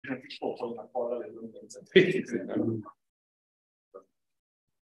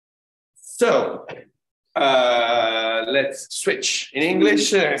So, let's switch in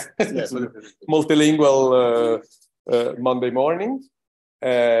English. Multilingual Monday morning.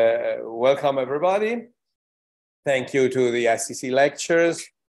 Welcome, everybody. Thank you to the ACC lectures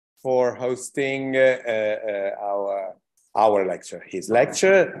for hosting our lecture, his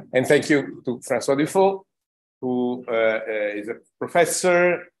lecture. And thank you to François Dufaux, who is a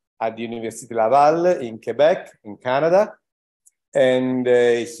professor at the Université Laval in Quebec, in Canada. And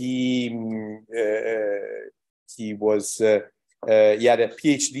he had a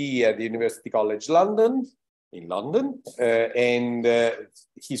PhD at the University College London, in London, and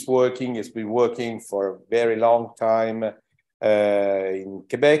he's been working for a very long time in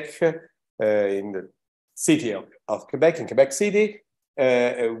Quebec, in the city of Quebec, in Quebec City,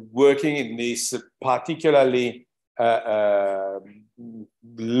 working in this particularly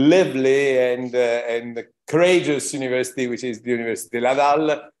lively and courageous university, which is the Université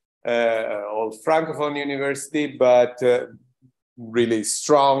Laval, old Francophone university, but really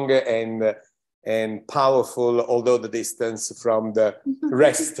strong and powerful, although the distance from the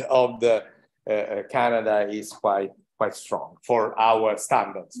rest of the Canada is quite strong. For our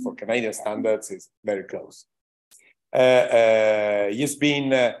standards, for Canadian standards, it's very close. He's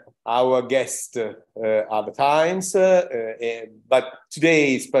been our guest other times, but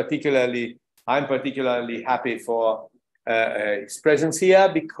today is I'm particularly happy for his presence here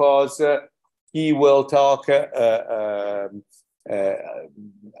because he will talk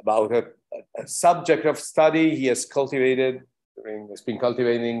about a subject of study he has been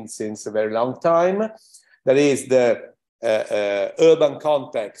cultivating since a very long time. That is the urban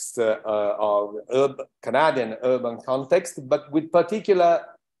context of Canadian urban context, but with particular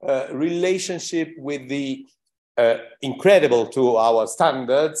relationship with the incredible to our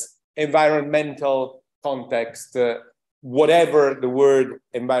standards environmental context, whatever the word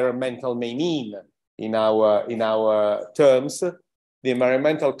environmental may mean in our terms, the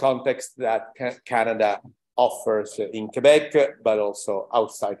environmental context that Canada offers in Quebec, but also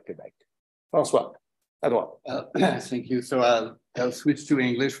outside Quebec. François, thank you. So I'll switch to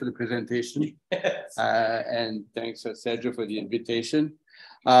English for the presentation. Yes. And thanks, Sergio, for the invitation.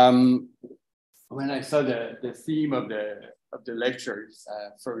 When I saw the theme of the lectures,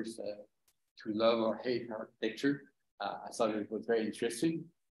 first, to love or hate architecture, I thought it was very interesting.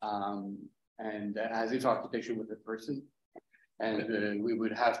 And as if architecture was a person, and we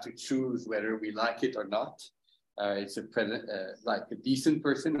would have to choose whether we like it or not. It's like a decent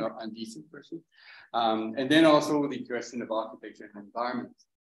person or undecent person. And then also the question of architecture and environment,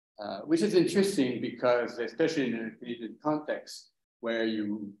 which is interesting because, especially in a Canadian context, where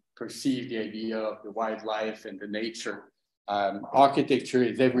you perceive the idea of the wildlife and the nature, architecture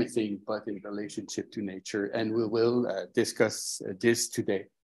is everything but in relationship to nature. And we will discuss this today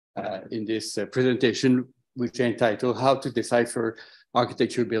in this presentation, which I entitled How to Decipher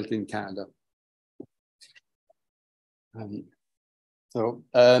Architecture Built in Canada. In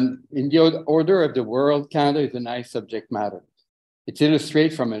the order of the world, Canada is a nice subject matter. It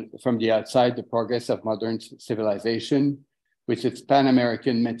illustrates from the outside the progress of modern civilization with its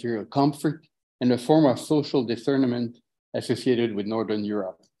Pan-American material comfort and a form of social discernment associated with Northern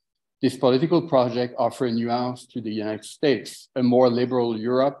Europe. This political project offers a nuance to the United States, a more liberal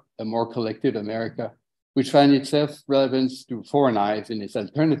Europe, a more collective America, which finds itself relevant to foreign eyes in its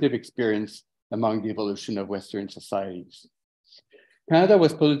alternative experience among the evolution of Western societies. Canada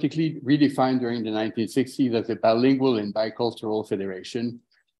was politically redefined during the 1960s as a bilingual and bicultural federation,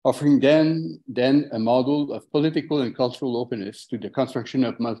 offering then a model of political and cultural openness to the construction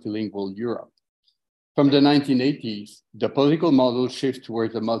of multilingual Europe. From the 1980s, the political model shifts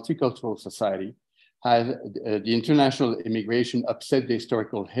towards a multicultural society as the international immigration upset the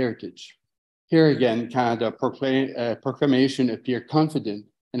historical heritage. Here again, Canada proclamation appeared confident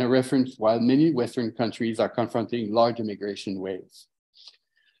and a reference while many Western countries are confronting large immigration waves.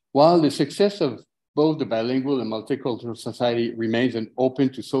 While the success of both the bilingual and multicultural society remains an open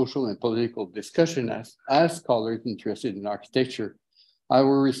to social and political discussion as scholars interested in architecture,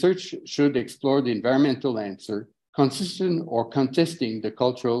 our research should explore the environmental answer, consistent or contesting the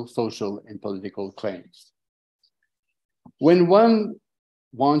cultural, social, and political claims. When one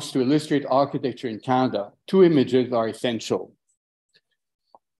wants to illustrate architecture in Canada, two images are essential.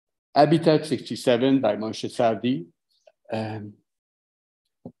 Habitat 67 by Moshe Safdie,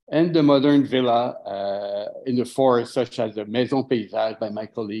 and the modern villa in the forest, such as the Maison Paysage by my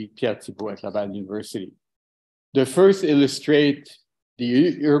colleague Pierre Thibault at Laval University. The first illustrate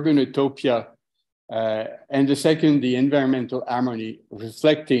the urban utopia And the second, the environmental harmony,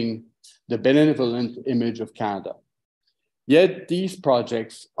 reflecting the benevolent image of Canada. Yet these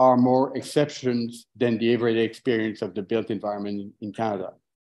projects are more exceptions than the everyday experience of the built environment in Canada.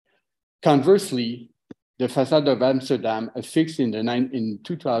 Conversely, the facade of Amsterdam, affixed in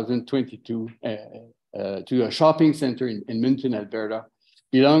 2022 to a shopping center in Minton, Alberta,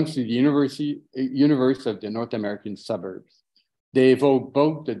 belongs to the universe of the North American suburbs. They evoke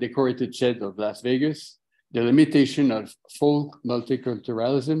both the decorated sheds of Las Vegas, the limitation of folk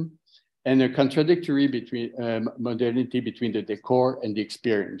multiculturalism, and a contradictory modernity between the decor and the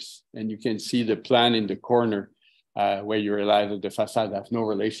experience. And you can see the plan in the corner where you realize that the facade has no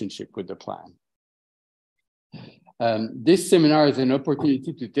relationship with the plan. This seminar is an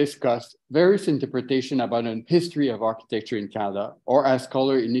opportunity to discuss various interpretations about a history of architecture in Canada, or as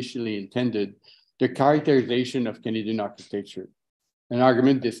Scholar initially intended, the characterization of Canadian architecture. An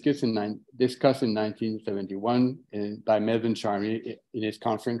argument discussed in 1971 by Melvin Charnier in his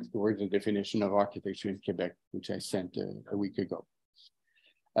conference towards the definition of architecture in Quebec, which I sent a week ago.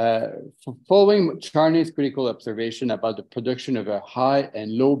 Following Charnier's critical observation about the production of a high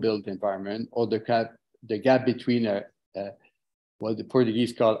and low built environment, or the gap between what the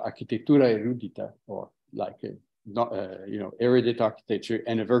Portuguese call arquitetura erudita, or like erudite architecture,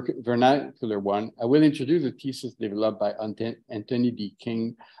 and a vernacular one, I will introduce a thesis developed by Anthony D.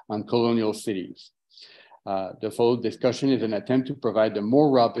 King on colonial cities. The following discussion is an attempt to provide a more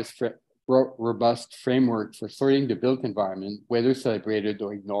robust framework for sorting the built environment, whether celebrated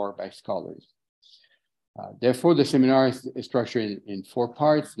or ignored by scholars. Therefore, the seminar is structured in 4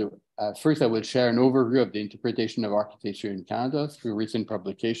 parts. First, I will share an overview of the interpretation of architecture in Canada through recent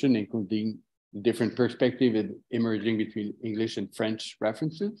publication, including different perspectives emerging between English and French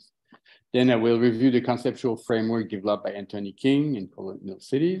references. Then I will review the conceptual framework developed by Anthony King in colonial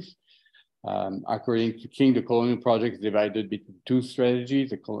cities. According to King, the colonial project is divided between 2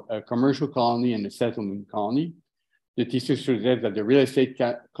 strategies, a commercial colony and a settlement colony. The thesis suggests that the real estate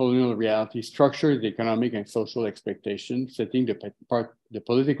colonial reality structures the economic and social expectations, setting the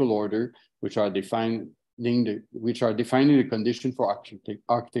political order, which are defining the condition for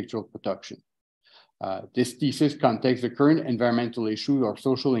architectural production. This thesis contexts the current environmental issues or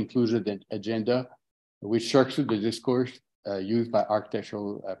social inclusion agenda, which structures the discourse used by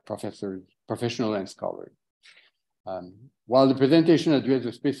architectural professionals and scholars. While the presentation addresses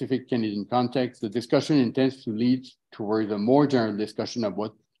a specific Canadian context, the discussion intends to lead towards a more general discussion of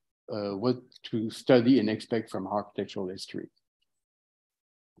what to study and expect from architectural history.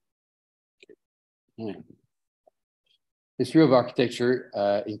 History of architecture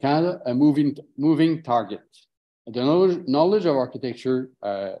in Canada, a moving target. The knowledge of architecture,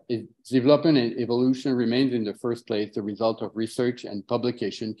 its development and evolution remains in the first place the result of research and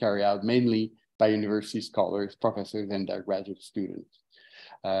publication carried out mainly by university scholars, professors, and their graduate students.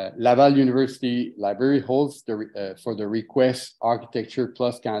 Laval University Library holds for the request Architecture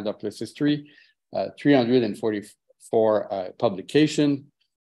plus Canada plus History, 344 publications,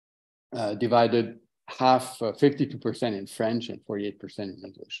 divided half, 52% in French and 48% in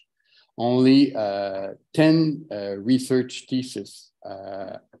English. Only 10 research theses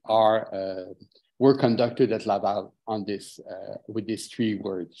were conducted at Laval on this with these 3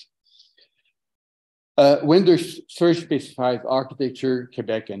 words. When the search specifies architecture,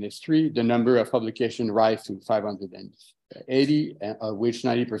 Quebec, and history, the number of publications rises to 580, of which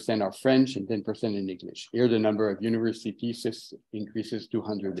 90% are French and 10% in English. Here, the number of university theses increases to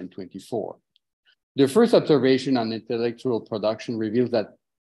 124. The first observation on intellectual production reveals that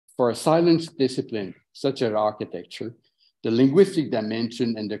for a silent discipline, such as architecture, the linguistic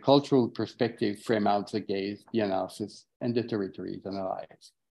dimension and the cultural perspective frame out the gaze, the analysis, and the territories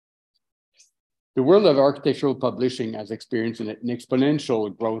analyzed. The world of architectural publishing has experienced an exponential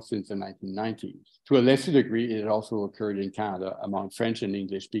growth since the 1990s. To a lesser degree, it also occurred in Canada among French and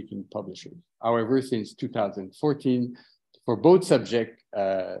English-speaking publishers. However, since 2014, for both subjects,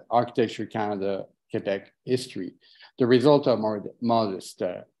 Architecture Canada, Quebec, History, the results are more modest,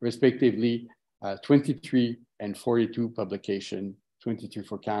 respectively 23 and 42 publications, 23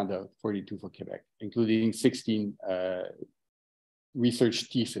 for Canada, 42 for Quebec, including 16 research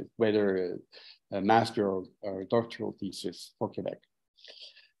theses, whether a master or doctoral thesis for Quebec.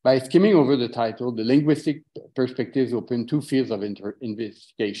 By skimming over the title, the linguistic perspectives open 2 fields of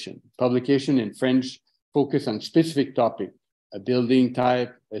investigation. Publication in French focus on specific topics, a building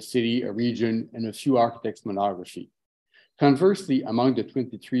type, a city, a region, and a few architects' monography. Conversely, among the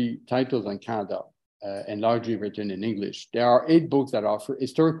 23 titles on Canada, and largely written in English, there are 8 books that offer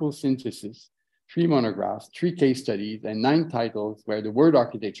historical synthesis, 3 monographs, 3 case studies, and 9 titles where the word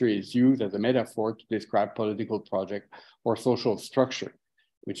architecture is used as a metaphor to describe political project or social structure,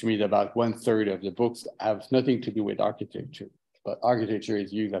 which means about 1/3 of the books have nothing to do with architecture, but architecture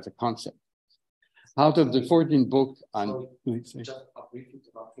is used as a concept. Out of the 14 books on... Just a brief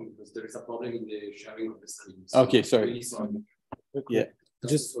interruption because there is a problem in the sharing of the screen. So okay, sorry. Really sorry. Yeah,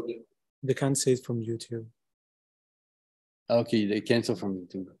 just they can't say it from YouTube. Okay, they cancel from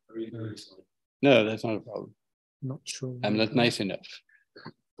YouTube. Really, really sorry. No, that's not a problem. Not sure. I'm not nice enough.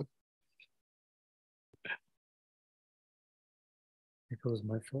 It was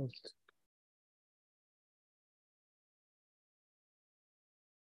my fault.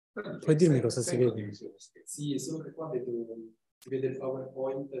 Puoi dirmi cosa si vede? Sì, solo che qua vedo, si vede il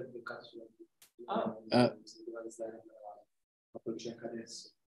PowerPoint bloccato sulla si deve alzare proprio il check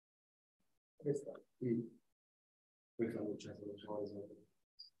adesso. Questa qui. Poi fanno il check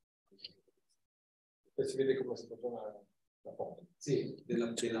E si vede come si funziona la foto. Sì,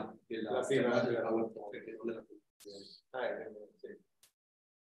 della prima del PowerPoint, perché non è la sì.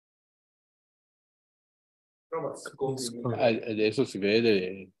 Prova Adesso si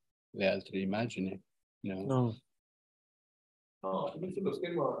vede le altre immagini. No. No. No, sullo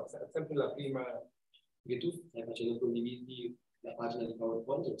schermo è sempre la prima. Che tu stai facendo condividi la pagina di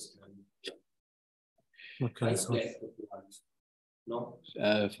PowerPoint o lo schermo? Ok, so. No?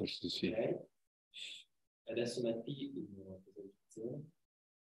 Forse sì. Okay. Adesso metti la presentazione.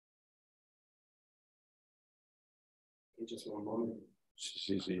 E c'è solo un nome.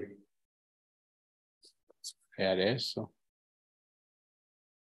 Sì, sì. E adesso?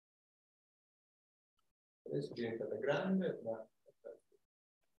 Adesso diventa grande, ma...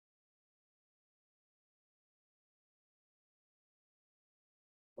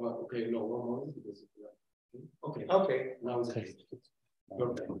 Okay, no, one moment because okay. Okay. Now it's okay.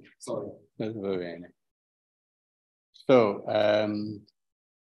 Okay. Sorry. Va bene. So,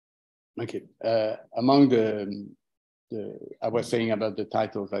 okay, among I was saying about the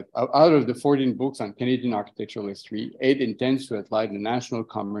titles, that out of the 14 books on Canadian architectural history, 8 intends to outline the national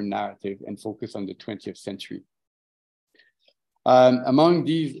common narrative and focus on the 20th century. Among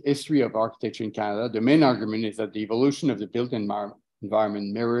these history of architecture in Canada, the main argument is that the evolution of the built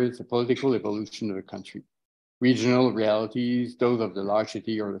environment mirrors the political evolution of the country. Regional realities, those of the large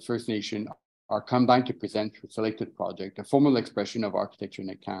city or the First Nation, are combined to present through selected project, a formal expression of architecture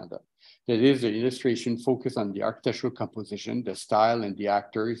in Canada. That is, the illustration focused on the architectural composition, the style, and the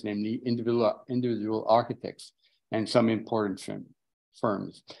actors, namely individual architects and some important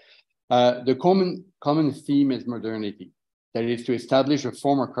firms. The common theme is modernity. That is to establish a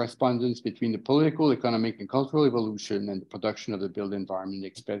form of correspondence between the political, economic, and cultural evolution and the production of the built environment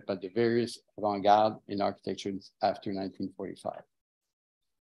expressed by the various avant-garde in architecture after 1945.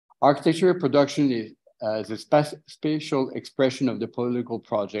 Architecture production is a spatial expression of the political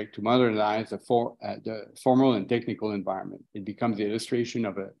project to modernize the formal and technical environment. It becomes the illustration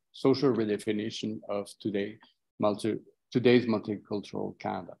of a social redefinition of today's multicultural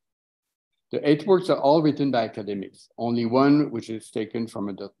Canada. The 8 works are all written by academics, only one which is taken from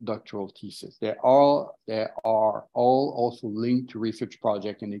a doctoral thesis. They are all also linked to research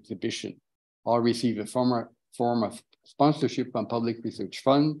project and exhibition. All receive a form of sponsorship from public research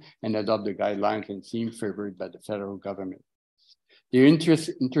fund and adopt the guidelines and themes favored by the federal government. The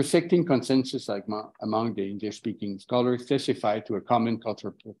intersecting consensus among the English-speaking scholars testify to a common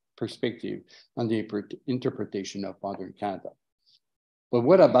cultural perspective on the interpretation of modern Canada. But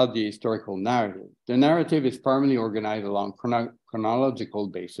what about the historical narrative? The narrative is primarily organized along chronological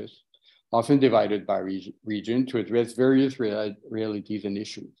basis, often divided by region to address various realities and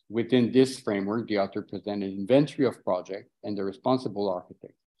issues. Within this framework, the author presented an inventory of projects and the responsible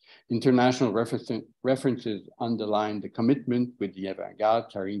architect. International references underline the commitment with the avant-garde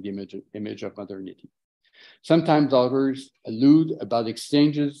carrying the image of modernity. Sometimes authors allude about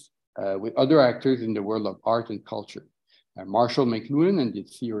exchanges with other actors in the world of art and culture. Marshall McLuhan and the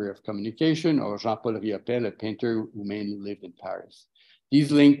theory of communication, or Jean-Paul Riopel, a painter who mainly lived in Paris.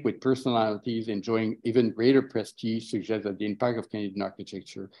 These linked with personalities enjoying even greater prestige suggest that the impact of Canadian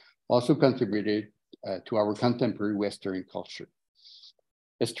architecture also contributed to our contemporary Western culture.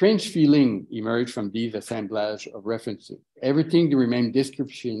 A strange feeling emerged from these assemblage of references. Everything remained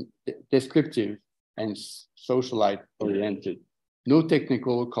descriptive and socialite-oriented. No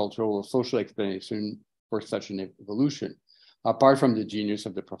technical, cultural, or social explanation for such an evolution, apart from the genius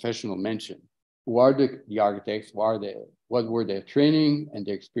of the professional mentioned. Who are the architects? What were their training and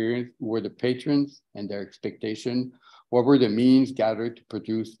their experience? Who were the patrons and their expectation? What were the means gathered to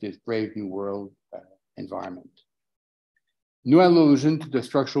produce this brave new world environment? No allusion to the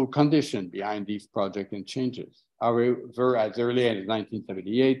structural condition behind these projects and changes. However, as early as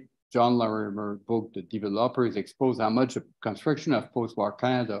 1978, John Lorimer's book, The Developers, exposed how much of construction of post-war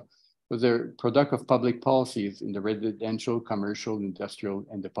Canada was a product of public policies in the residential, commercial, industrial,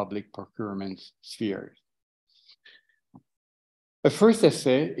 and the public procurement spheres. The first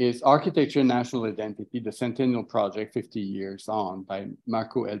essay is Architecture and National Identity, the Centennial Project 50 Years On by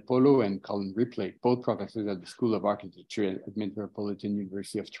Marco El Polo and Colin Ripley, both professors at the School of Architecture at Metropolitan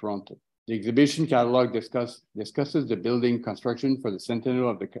University of Toronto. The exhibition catalog discusses the building construction for the centennial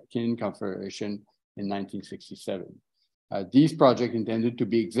of the Canadian Confederation in 1967. These projects intended to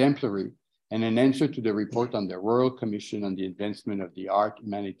be exemplary and an answer to the report on the Royal Commission on the Advancement of the Art,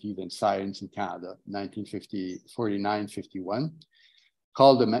 Humanities, and Science in Canada, 1949-51,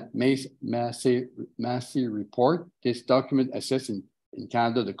 called the Massey Report. This document assesses in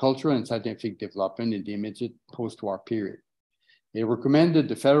Canada the cultural and scientific development in the immediate post-war period. It recommended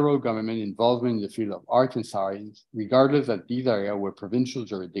the federal government involvement in the field of art and science, regardless that these areas were provincial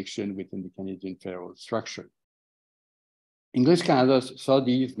jurisdiction within the Canadian federal structure. English Canada saw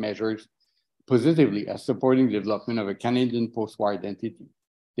these measures positively as supporting the development of a Canadian post-war identity.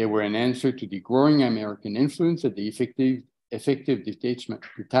 They were an answer to the growing American influence and the effective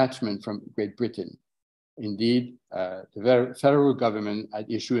detachment from Great Britain. Indeed, the federal government had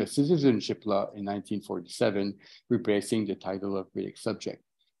issued a citizenship law in 1947, replacing the title of British subject.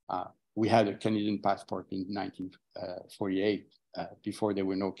 We had a Canadian passport in 1948. Before there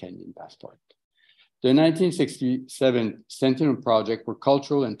were no Canadian passport. The 1967 Centennial Project were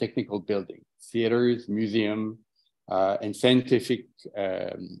cultural and technical buildings, theaters, museums, and scientific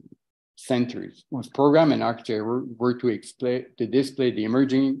centers, whose program and architecture were to display the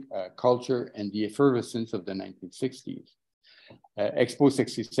emerging culture and the effervescence of the 1960s. Expo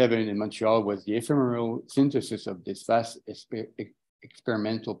 67 in Montreal was the ephemeral synthesis of this vast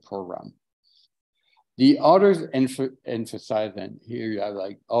experimental program. The authors emphasize, and here you have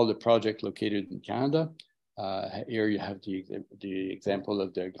like all the projects located in Canada. Here you have the example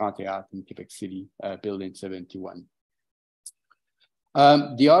of the Grand Théâtre in Quebec City, built in 71.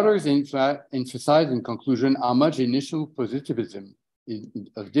 The authors emphasize in conclusion how much initial positivism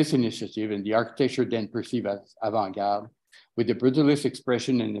of this initiative and the architecture then perceived as avant-garde, with the brutalist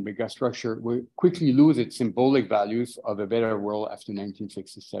expression and the megastructure, will quickly lose its symbolic values of a better world after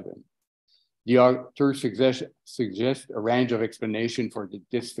 1967. The author suggests a range of explanations for the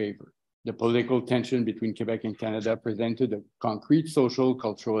disfavor. The political tension between Quebec and Canada presented a concrete social,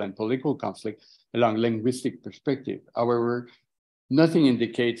 cultural, and political conflict along linguistic perspective. However, nothing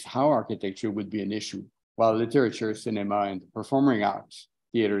indicates how architecture would be an issue, while literature, cinema, and performing arts,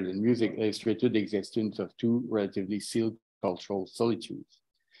 theaters, and music illustrated the existence of two relatively sealed cultural solitudes.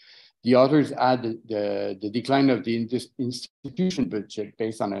 The authors add the decline of the institution budget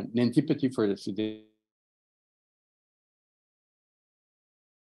based on an antipathy for the city.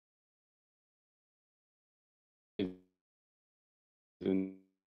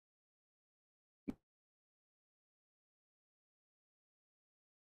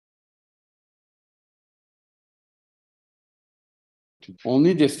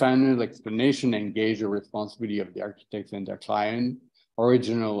 Only this final explanation engaged the responsibility of the architects and their client,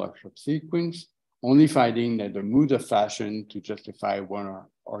 original or subsequent, only finding that the mood of fashion to justify one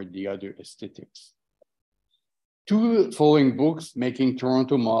or the other aesthetics. Two following books, Making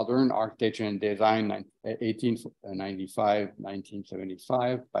Toronto Modern, Architecture and Design,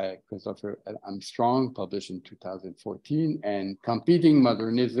 1895-1975 by Christopher Armstrong, published in 2014, and Competing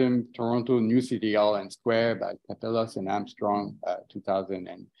Modernism, Toronto New City Hall and Square by Capellas and Armstrong,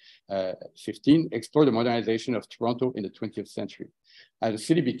 2015, explore the modernization of Toronto in the 20th century. As the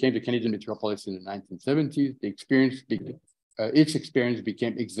city became the Canadian metropolis in the 1970s, its experience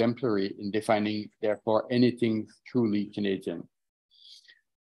became exemplary in defining, therefore, anything truly Canadian.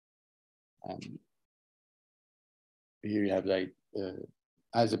 Here you have, like,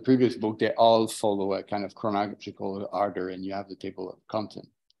 as a previous book, they all follow a kind of chronological order, and you have the table of content.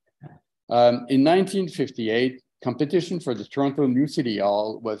 In 1958, competition for the Toronto New City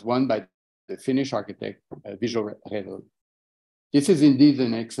Hall was won by the Finnish architect, Visual Redl. This is indeed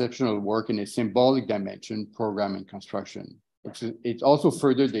an exceptional work in a symbolic dimension, program, and construction. It also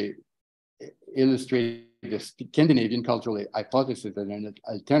further illustrates the Scandinavian cultural hypothesis as an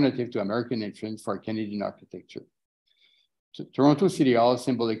alternative to American influence for Canadian architecture. Toronto City Hall's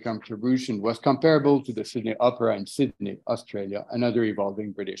symbolic contribution was comparable to the Sydney Opera in Sydney, Australia, another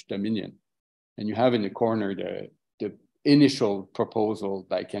evolving British dominion. And you have in the corner the initial proposal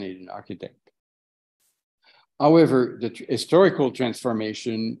by Canadian architect. However, the historical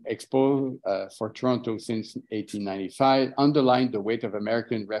transformation exposed for Toronto since 1895 underlined the weight of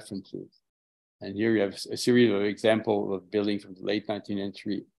American references. And here you have a series of examples of buildings from the late 19th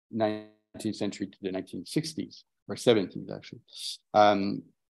century to the 1960s, or 70s actually.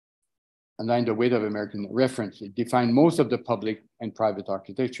 Underlined the weight of American reference. It defined most of the public and private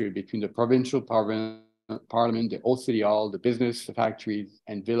architecture between the provincial parliament, the old city hall, the business, the factories,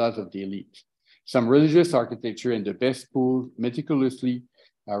 and villas of the elite. Some religious architecture and the best schools meticulously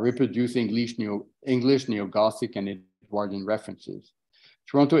reproduce English neo-Gothic and Edwardian references.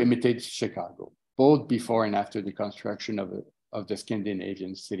 Toronto imitates Chicago, both before and after the construction of the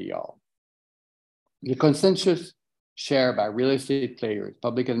Scandinavian City Hall. The consensus shared by real estate players,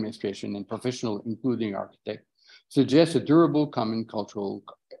 public administration, and professionals, including architects, suggests a durable common cultural,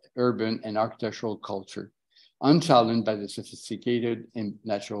 urban, and architectural culture, unchallenged by the sophisticated and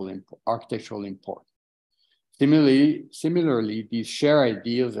natural architectural import. Similarly, these shared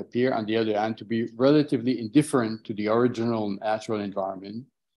ideals appear, on the other hand, to be relatively indifferent to the original natural environment,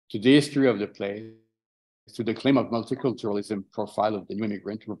 to the history of the place, to the claim of multiculturalism profile of the new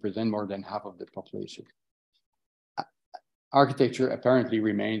immigrant to represent more than half of the population. Architecture apparently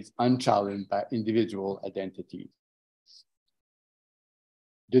remains unchallenged by individual identities.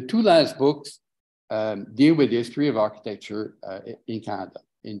 The two last books deal with the history of architecture in Canada.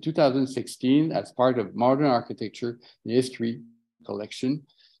 In 2016, as part of Modern Architecture and History collection,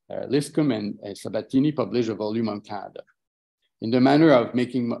 Liscombe and Sabatini published a volume on Canada. In the manner of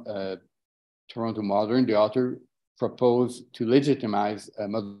making Toronto modern, the author proposed to legitimize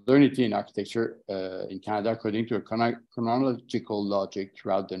modernity in architecture in Canada according to a chronological logic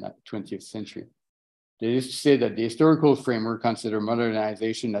throughout the 20th century. That is to say that the historical framework considered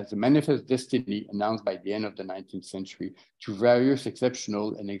modernization as a manifest destiny announced by the end of the 19th century through various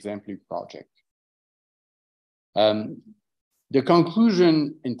exceptional and exemplary projects. The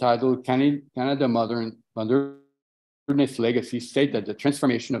conclusion entitled Canada Modernist Legacy state that the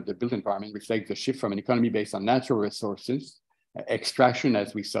transformation of the built environment reflects the shift from an economy based on natural resources, extraction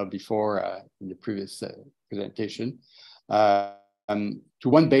as we saw before in the previous presentation, to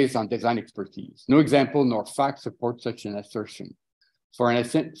one based on design expertise. No example nor fact support such an assertion. For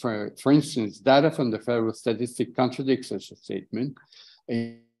instance, data from the Federal Statistics contradicts such a statement.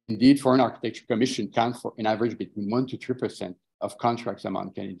 Indeed, Foreign Architecture Commission counts for an average between 1% to 3% of contracts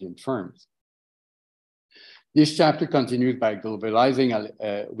among Canadian firms. This chapter continues by globalizing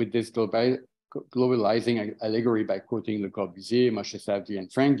allegory by quoting Le Corbusier, Moshe Safdie,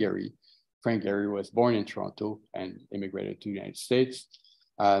 and Frank Gehry. Frank Gehry was born in Toronto and immigrated to the United States.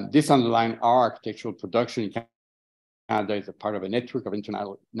 This underlines our architectural production in Canada is a part of a network of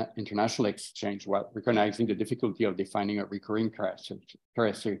international exchange while recognizing the difficulty of defining a recurring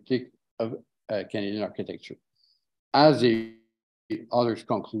characteristic of Canadian architecture. As the authors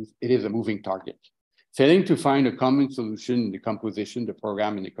conclude, it is a moving target. Failing to find a common solution in the composition, the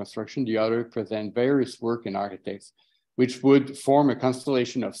program, and the construction, the author present various work in architects which would form a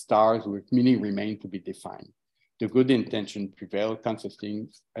constellation of stars with meaning remain to be defined. The good intention prevailed,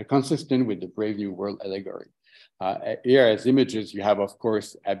 consistent with the Brave New World allegory. Here as images, you have, of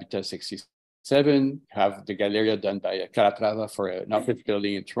course, Habitat 67, you have the Galleria done by Calatrava for an office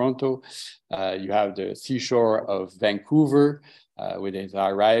building in Toronto. You have the seashore of Vancouver with its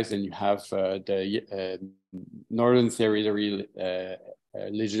high-rise, and you have the Northern Territory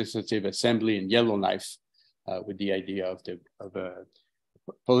Legislative Assembly in Yellowknife with the idea of a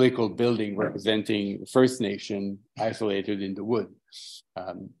political building representing First Nation isolated in the wood.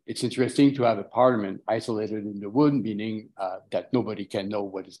 It's interesting to have a parliament isolated in the wood, meaning that nobody can know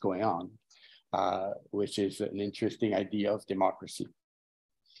what is going on, which is an interesting idea of democracy.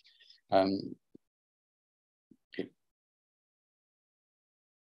 Okay.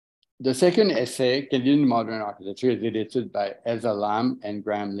 The second essay, Canadian Modern Architecture, is edited by Elsa Lam and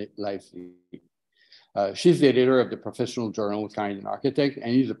Graham Livesey. She's the editor of the professional journal Canadian Architect,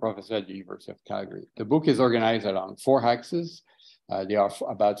 and he's a professor at the University of Calgary. The book is organized around 4 axes. There are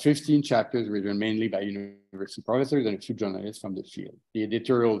about 15 chapters written mainly by university professors and a few journalists from the field. The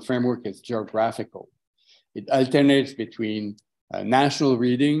editorial framework is geographical. It alternates between national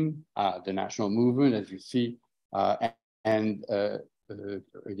reading, the national movement, as you see, and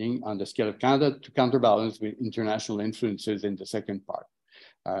reading on the scale of Canada to counterbalance with international influences in the second part.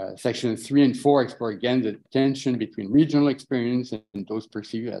 Sections 3 and 4 explore again the tension between regional experience and those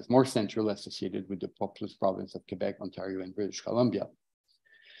perceived as more central associated with the populous province of Quebec, Ontario, and British Columbia.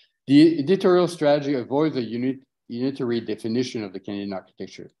 The editorial strategy avoids a unitary definition of the Canadian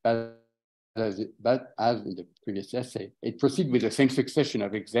architecture, but as in the previous essay, it proceeds with the same succession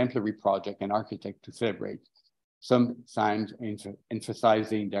of exemplary project and architect to celebrate sometimes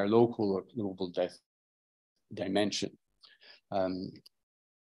emphasizing their local or global dimension.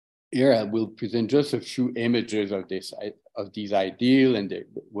 Here I will present just a few images of these ideal and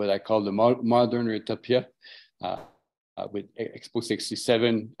what I call the modern utopia, with Expo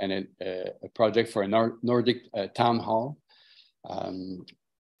 67 and a project for a Nordic town hall.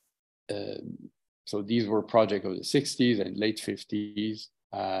 So these were projects of the 60s and late 50s.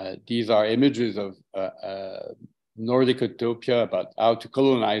 These are images of Nordic utopia about how to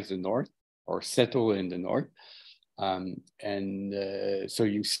colonize the North or settle in the North. So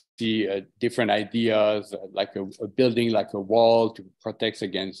you see different ideas, like a building, like a wall to protect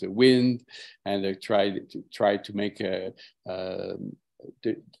against the wind, and they try to make here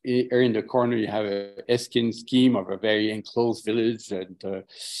in the corner you have a Eskin scheme of a very enclosed village, and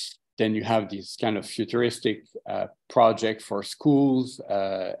then you have this kind of futuristic project for schools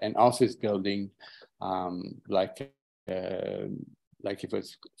and office building, like it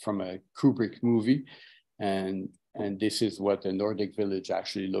was from a Kubrick movie, and this is what a Nordic village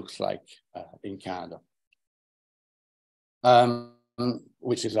actually looks like in Canada,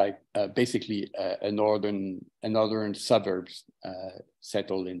 which is like basically a northern suburbs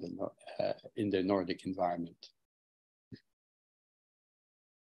settled in the Nordic environment.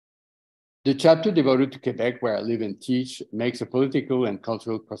 The chapter devoted to Quebec, where I live and teach, makes a political and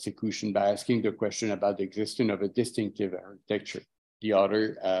cultural prosecution by asking the question about the existence of a distinctive architecture. The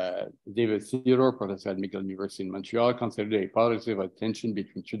author, David Theodore, professor at McGill University in Montreal, considered a policy of tension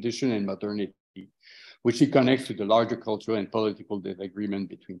between tradition and modernity, which he connects to the larger cultural and political disagreement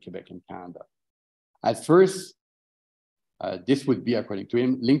between Quebec and Canada. At first, this would be, according to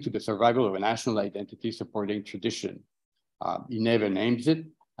him, linked to the survival of a national identity supporting tradition. He never names it,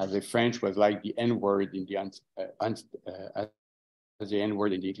 as the French was like the N-word in the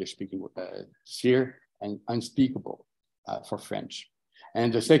English-speaking sphere, and unspeakable for French.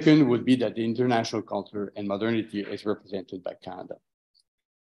 And the second would be that the international culture and modernity is represented by Canada.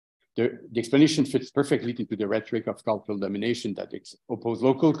 The explanation fits perfectly into the rhetoric of cultural domination that oppose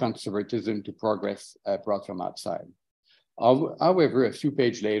local conservatism to progress brought from outside. However, a few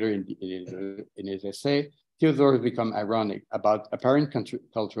pages later in his essay, Theodore has become ironic about apparent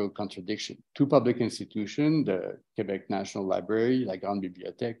cultural contradiction. Two public institutions, the Quebec National Library, la Grande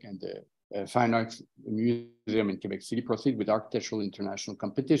Bibliothèque, and the Fine Arts Museum in Quebec City, proceed with architectural international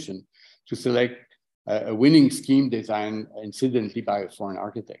competition to select a winning scheme designed incidentally by a foreign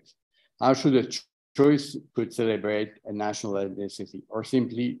architect. How should a choice could celebrate a national identity, or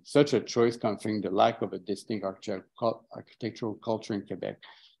simply such a choice confirming the lack of a distinct architectural culture in Quebec,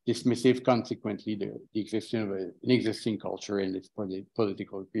 dismissive consequently the existence of an existing culture and its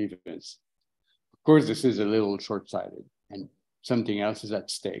political grievance? Of course, this is a little short-sighted, and something else is at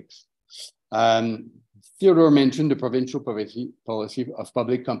stake. Theodore mentioned the provincial policy of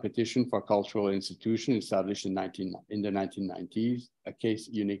public competition for cultural institutions established in the 1990s, a case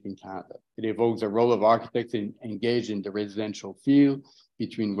unique in Canada. It evokes the role of architects engaged in the residential field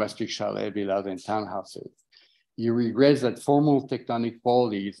between Western chalet, villas, and townhouses. He regrets that formal tectonic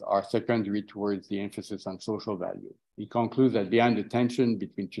qualities are secondary towards the emphasis on social value. He concludes that behind the tension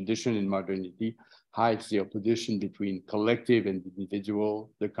between tradition and modernity hides the opposition between collective and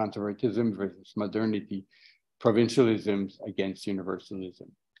individual, the conservatism versus modernity, provincialism against universalism.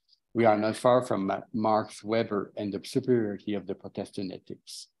 We are not far from Marx, Weber, and the superiority of the Protestant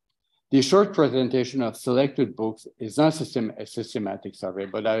ethics. The short presentation of selected books is not a systematic survey,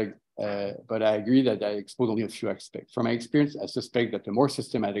 but I agree that I expose only a few aspects. From my experience, I suspect that the more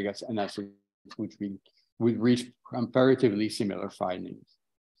systematic analysis would reach comparatively similar findings.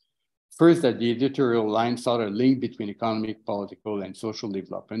 First, that the editorial line sought a link between economic, political, and social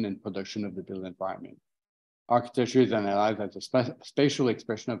development and production of the built environment. Architecture is analyzed as a spatial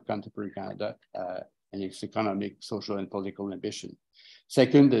expression of contemporary Canada and its economic, social, and political ambition.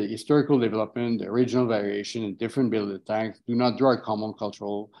 Second, the historical development, the regional variation, and different building types do not draw a common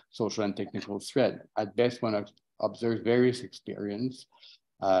cultural, social, and technical thread. At best, one observes various experiences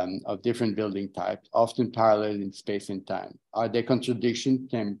of different building types, often parallel in space and time. Are they contradiction,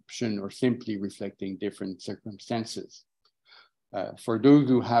 tension, or simply reflecting different circumstances? For those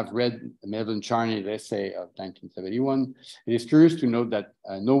who have read Melvin Charney's essay of 1971, it is curious to note that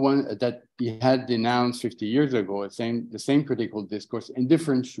that he had denounced 50 years ago the same critical discourse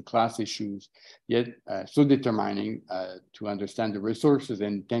indifferent to class issues, yet so determining to understand the resources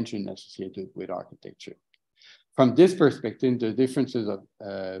and tension associated with architecture. From this perspective, the differences of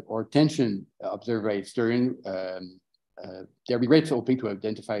or tension observed by historians, their regrets hoping to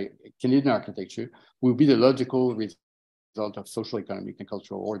identify Canadian architecture will be the logical result of social, economic, and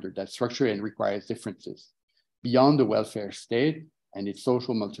cultural order that structure and requires differences. Beyond the welfare state and its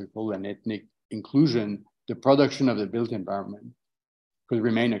social, multiple, and ethnic inclusion, the production of the built environment could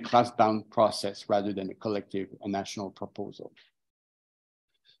remain a class-bound process rather than a collective and national proposal.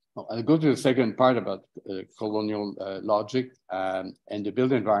 Well, I'll go to the second part about colonial logic and the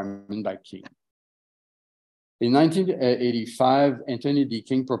built environment by King. In 1985, Anthony D.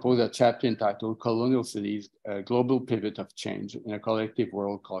 King proposed a chapter entitled Colonial Cities, a Global Pivot of Change in a Collective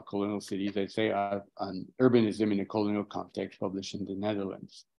World called Colonial Cities, essay on urbanism in a colonial context, published in the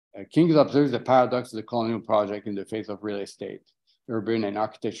Netherlands. King observes the paradox of the colonial project in the face of real estate, urban and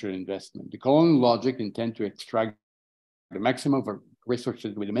architectural investment. The colonial logic intends to extract the maximum of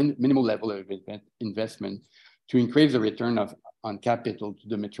resources with a minimal level of investment to increase the return on capital to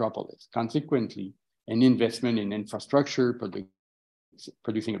the metropolis. Consequently, an investment in infrastructure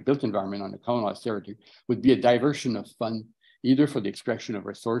producing a built environment on a colonized territory would be a diversion of funds, either for the extraction of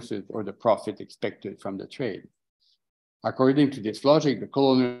resources or the profit expected from the trade. According to this logic, the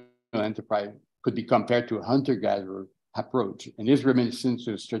colonial enterprise could be compared to a hunter-gatherer approach, and is reminiscent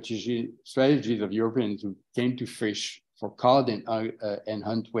to the strategies of Europeans who came to fish for cod and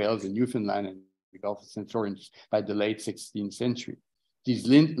hunt whales in Newfoundland and the Gulf of St. Lawrence by the late 16th century. These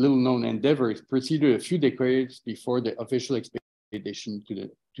little-known endeavors proceeded a few decades before the official expedition to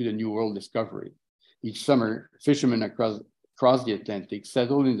the New World discovery. Each summer, fishermen across the Atlantic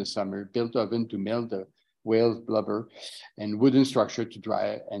settled in the summer, built ovens to melt the whale's blubber, and wooden structure to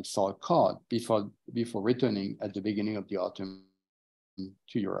dry and salt cod before returning at the beginning of the autumn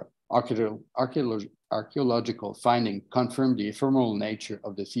to Europe. Archaeological findings confirm the ephemeral nature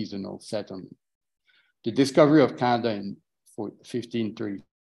of the seasonal settlement. The discovery of Canada in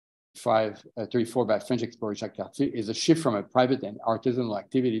 1534 by French explorer Jacques Cartier is a shift from a private and artisanal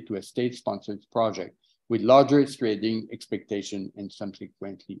activity to a state-sponsored project with larger trading expectation and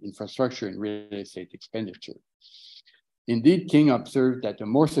subsequently infrastructure and real estate expenditure. Indeed, King observed that a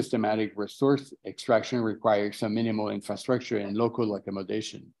more systematic resource extraction requires some minimal infrastructure and local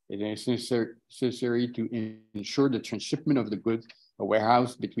accommodation. It is necessary to ensure the transshipment of the goods, a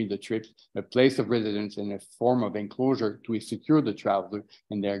warehouse between the trips, a place of residence, and a form of enclosure to secure the traveler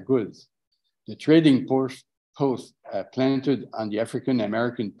and their goods. The trading posts planted on the African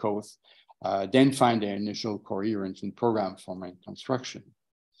American coast then find their initial coherence in program form and construction.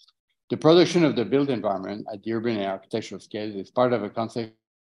 The production of the built environment at the urban and architectural scale is part of a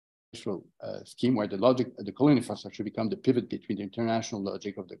conceptual scheme where the colonial infrastructure becomes the pivot between the international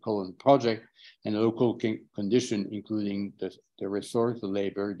logic of the colonial project and the local condition, including the resource, the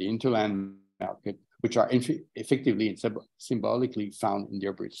labor, the interland market, which are effectively and symbolically found in the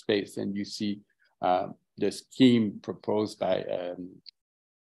urban space. And you see the scheme proposed by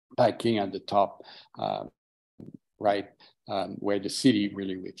King at the top, right, where the city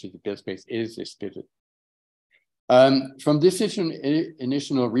really, which is the built space, is this pivot. From this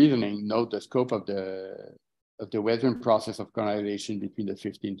initial reasoning, note the scope of the Western process of colonization between the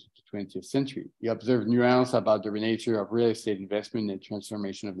 15th to the 20th century. He observed nuance about the nature of real estate investment and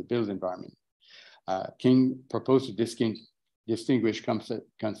transformation of the built environment. King proposed to distinguish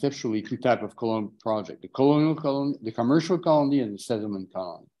conceptually two types of colonial project: the colonial colony, the commercial colony, and the settlement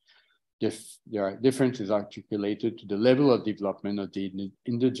colony. There are differences articulated to the level of development of the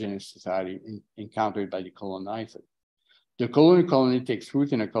indigenous society encountered by the colonizer. The colonial colony takes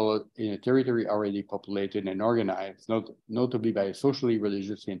root in a territory already populated and organized, notably by socially,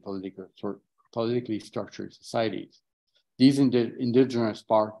 religiously, and politically structured societies. These indigenous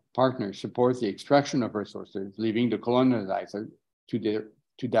partners support the extraction of resources, leaving the colonizer to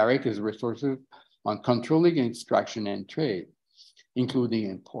direct his resources on controlling extraction and trade, including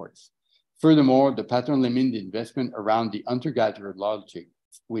imports. Furthermore, the pattern limits the investment around the hunter-gatherer logic,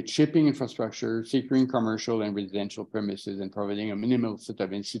 with shipping infrastructure, securing commercial and residential premises, and providing a minimal set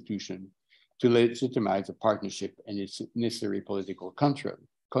of institutions to legitimize the partnership and its necessary political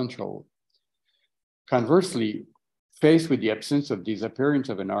control. Conversely, faced with the absence of disappearance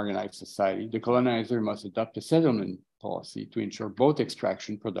of an organized society, the colonizer must adopt a settlement policy to ensure both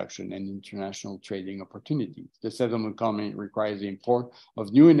extraction, production, and international trading opportunities. The settlement colony requires the import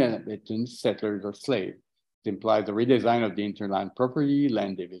of new inhabitants, settlers, or slaves. It implies the redesign of the interland property,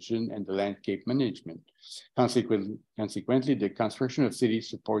 land division, and the landscape management. Consequently, the construction of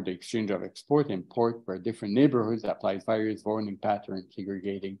cities support the exchange of export and import, where different neighborhoods apply various voting patterns,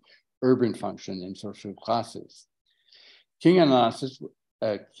 segregating urban function and social classes. King's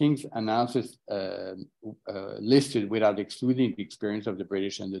analysis listed without excluding the experience of the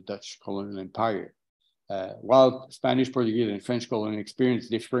British and the Dutch colonial empire. While Spanish, Portuguese, and French colonial experience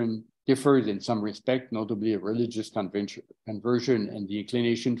differs in some respect, notably a religious conversion and the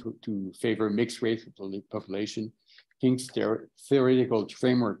inclination to favor mixed race population, King's theoretical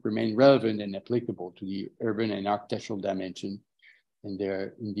framework remained relevant and applicable to the urban and architectural dimension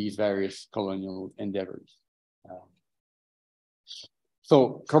in these various colonial endeavors.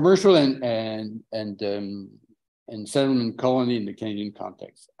 So commercial and settlement colony in the Canadian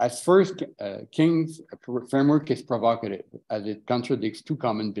context. At first, King's framework is provocative as it contradicts two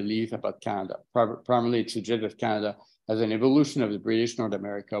common beliefs about Canada. Primarily, it suggests that Canada, as an evolution of the British North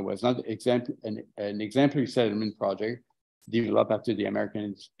America, was not an exemplary settlement project developed after the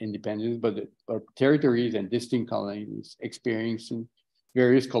American independence, but territories and distinct colonies experiencing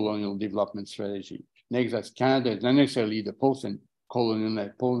various colonial development strategies. Next, as Canada is not necessarily the post-colonial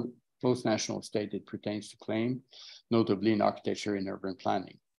and post-national state it pertains to claim, notably in architecture and urban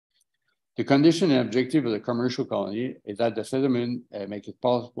planning. The condition and objective of the commercial colony is that the settlement make it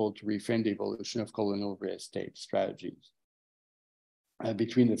possible to reframe the evolution of colonial real estate strategies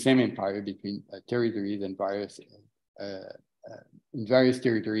between the same empire, between territories and in various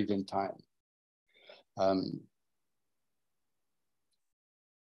territories and time.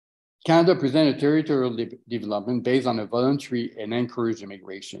 Canada presented territorial development based on a voluntary and encouraged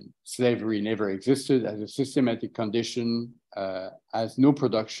immigration. Slavery never existed as a systematic condition, as no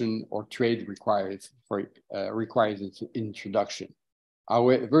production or trade requires its introduction.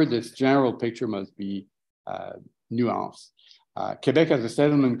 However, this general picture must be nuanced. Quebec as a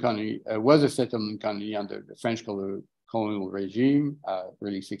settlement colony was a settlement colony under the French colonial regime,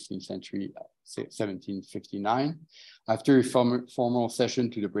 early 16th century, 1759. After a formal cession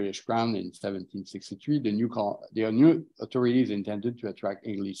to the British Crown in 1763, the new authorities intended to attract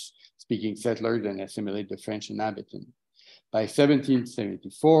English-speaking settlers and assimilate the French inhabitants. By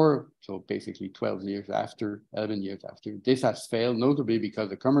 1774, so basically 11 years after, this has failed, notably because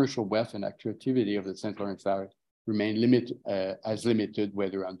the commercial wealth and activity of the St. Lawrence Valley remained limited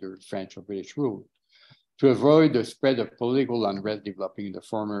whether under French or British rule. To avoid the spread of political unrest developing in the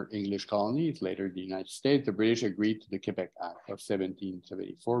former English colonies, later the United States, the British agreed to the Quebec Act of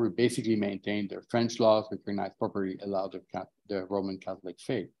 1774, which basically maintained their French laws, recognized property, allowed the Roman Catholic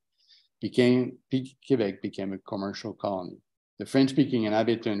faith. Quebec became a commercial colony. The French-speaking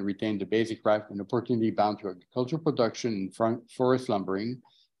inhabitants retained the basic right and opportunity bound to agricultural production and forest lumbering,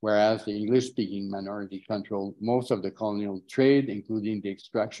 whereas the English-speaking minority controlled most of the colonial trade, including the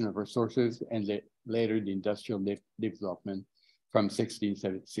extraction of resources and later the industrial development from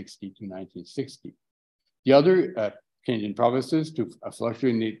 1660 to 1960. The other Canadian provinces, to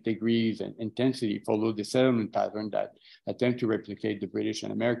fluctuating degrees and intensity, followed the settlement pattern that attempt to replicate the British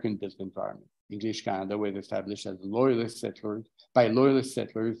and American built environment. English Canada was established as loyalist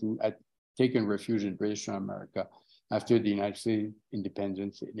settlers who had taken refuge in British America after the United States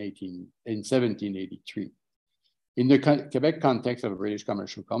independence in 1783. In the Quebec context of a British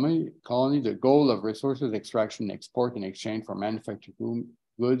commercial colony, the goal of resources extraction, export, and exchange for manufactured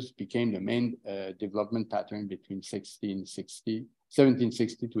goods became the main development pattern between 1760 to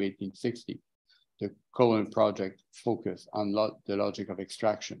 1860. The colonial project focused on the logic of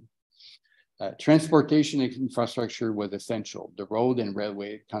extraction. Transportation infrastructure was essential. The road and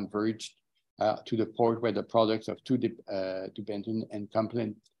railway converged to the port where the products of two dependent and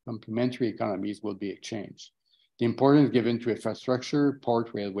complementary economies will be exchanged. The importance given to infrastructure, port,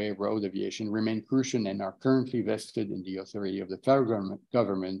 railway, road, aviation remain crucial and are currently vested in the authority of the federal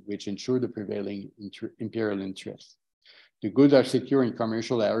government, which ensure the prevailing imperial interests. The goods are secure in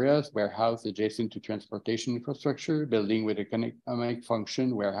commercial areas, warehouse adjacent to transportation infrastructure, building with economic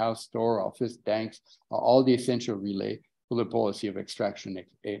function, warehouse, store, office, banks, are all the essential relay for the policy of extraction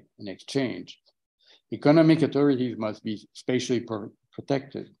and exchange. Economic authorities must be spatially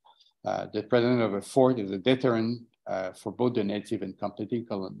protected. The presence of a fort is a deterrent for both the native and competing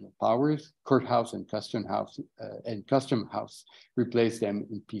colonial powers. Courthouse and custom house replace them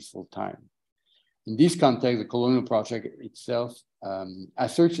in peaceful time. In this context, the colonial project itself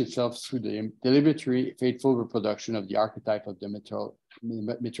asserts itself through the deliberate, faithful reproduction of the archetype of the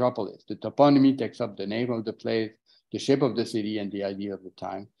metropolis. The toponymy takes up the name of the place, the shape of the city, and the idea of the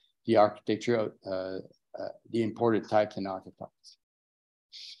time, the architecture, the imported types and archetypes.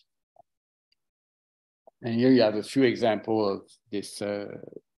 And here you have a few examples of this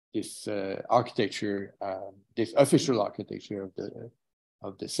architecture, this official architecture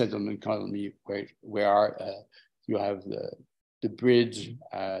of the settlement colony, where you have the bridge,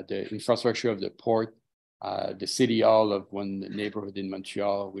 the infrastructure of the port, the city hall of one neighborhood in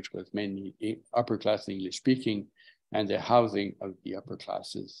Montreal, which was mainly upper class English speaking, and the housing of the upper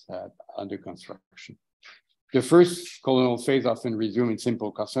classes under construction. The first colonial phase often resumed in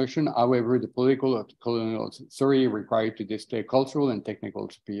simple construction. However, the political colonial authority required to display cultural and technical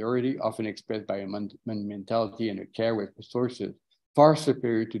superiority, often expressed by a monumentality and a care with resources far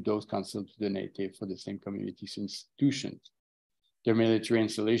superior to those conceded to the native for the same community's institutions. Their military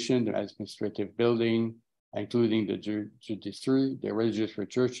installation, the administrative building, including the judiciary, the religious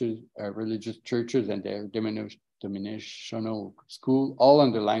churches, and their denominational school, all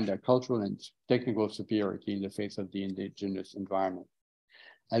underline their cultural and technical superiority in the face of the indigenous environment.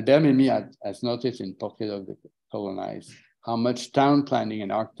 Albert Memmi has noticed in Portrait of the Colonized how much town planning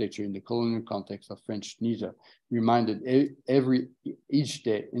and architecture in the colonial context of French Tunisia reminded each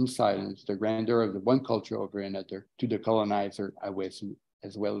day in silence the grandeur of the one culture over another to the colonizer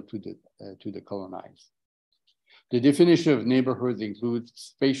as well to the colonized. The definition of neighborhoods includes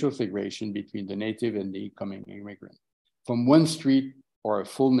spatial segregation between the native and the incoming immigrant. From one street or a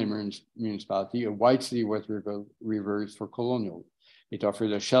full municipality, a wide city was reversed for colonial. It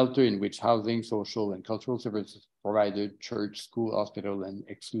offered a shelter in which housing, social, and cultural services provided, church, school, hospital, and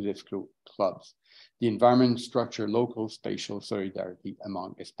exclusive clubs. The environment structured local spatial solidarity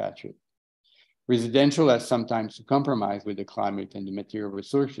among expatriates. Residential has sometimes to compromise with the climate and the material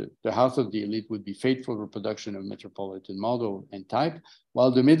resources. The house of the elite would be faithful reproduction of metropolitan model and type,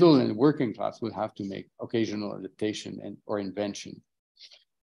 while the middle and working class would have to make occasional adaptation or invention.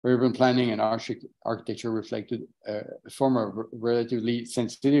 Urban planning and architecture reflected a form of relatively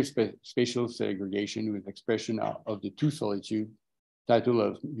sensitive spatial segregation with expression of the two solitude, title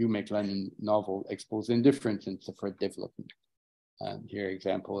of Hugh McLennan novel, Exposed Indifference and Separate Development. And here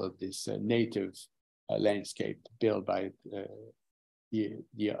example of this native landscape built by the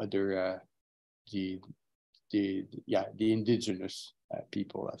indigenous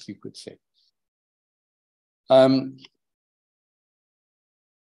people, as you could say.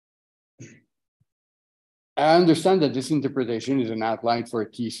 I understand that this interpretation is an outline for a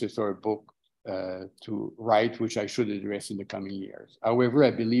thesis or a book to write, which I should address in the coming years. However,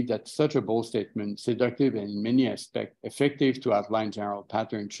 I believe that such a bold statement, seductive and in many aspects effective to outline general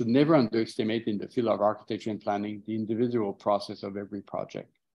patterns, should never underestimate in the field of architecture and planning the individual process of every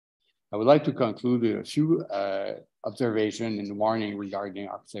project. I would like to conclude with a few observations and warning regarding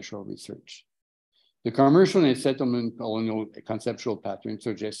architectural research. The commercial and settlement colonial conceptual patterns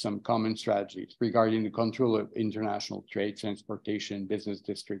suggest some common strategies regarding the control of international trade, transportation, business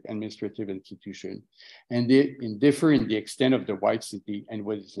district, administrative institution, and they differ in the extent of the white city and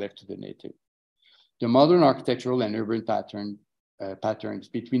what is left to the native. The modern architectural and urban patterns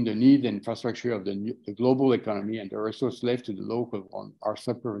between the need and infrastructure of the global economy and the resource left to the local one are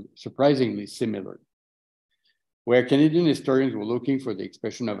surprisingly similar. Where Canadian historians were looking for the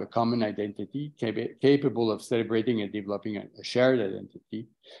expression of a common identity capable of celebrating and developing a shared identity,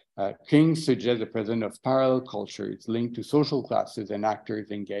 King suggests the presence of parallel cultures linked to social classes and actors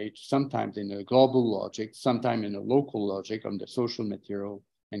engaged, sometimes in a global logic, sometimes in a local logic on the social, material,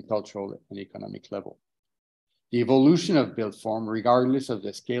 and cultural and economic level. The evolution of built form, regardless of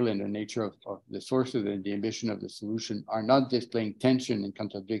the scale and the nature of the sources and the ambition of the solution, are not displaying tension and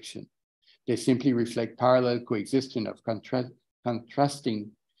contradiction. They simply reflect parallel coexistence of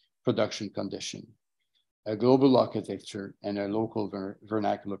contrasting production conditions, a global architecture and a local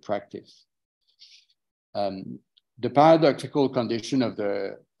vernacular practice. The paradoxical condition of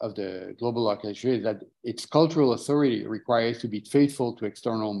the global architecture is that its cultural authority requires to be faithful to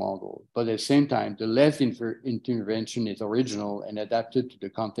external models, but at the same time, the less intervention is original and adapted to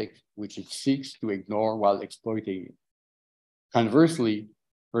the context which it seeks to ignore while exploiting it. Conversely,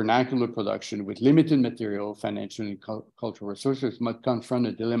 vernacular production with limited material, financial, and cultural resources must confront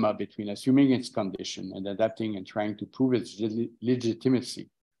a dilemma between assuming its condition and adapting and trying to prove its legitimacy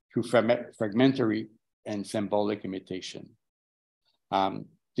through fragmentary and symbolic imitation.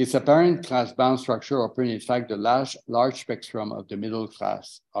 This apparent class-bound structure operates, in fact, the large spectrum of the middle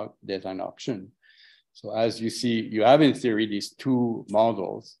class design option. So as you see, you have in theory these two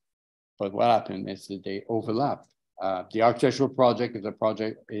models, but what happens is that they overlap. The architectural project is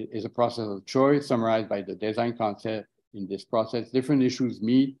a process of choice summarized by the design concept. In this process, different issues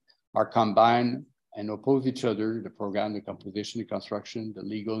meet, are combined, and oppose each other: the program, the composition, the construction, the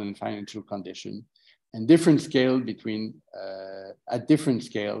legal and financial condition, and different scale between at different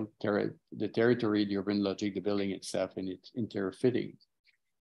scale, the territory, the urban logic, the building itself, and its interior fitting.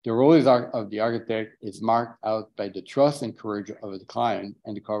 The role of the architect is marked out by the trust and courage of the client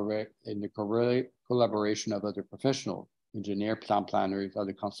and the collaboration of other professionals, engineer, plan planners,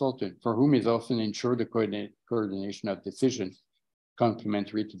 other consultants, for whom is often ensured the coordination of decisions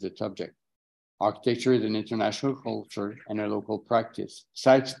complementary to the subject. Architecture is an international culture and a local practice,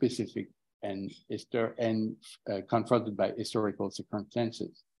 site-specific and confronted by historical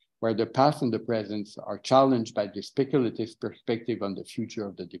circumstances, where the past and the present are challenged by the speculative perspective on the future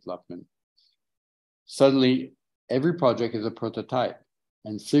of the development. Suddenly, every project is a prototype,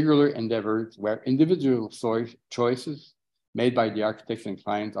 and singular endeavors where individual choices made by the architects and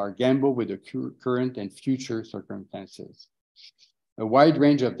clients are gambled with the current and future circumstances. A wide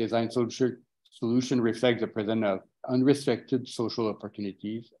range of design solution reflects the presence of unrestricted social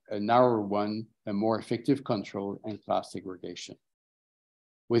opportunities, a narrower one, a more effective control, and class segregation.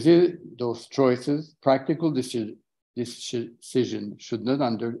 Within those choices, practical decision should not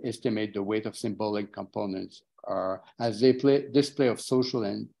underestimate the weight of symbolic components as they display of social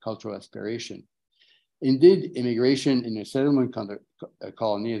and cultural aspiration. Indeed, immigration in a settlement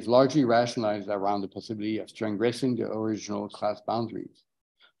colony is largely rationalized around the possibility of transgressing the original class boundaries.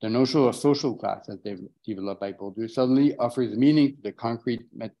 The notion of social class, as developed by Bourdieu, suddenly offers meaning to the concrete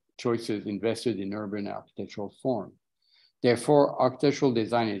choices invested in urban architectural form. Therefore, architectural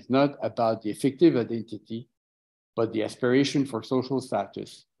design is not about the effective identity, but the aspiration for social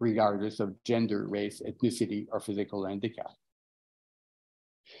status, regardless of gender, race, ethnicity, or physical handicap.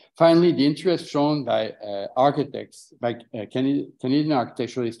 Finally, the interest shown by architects, by Canadian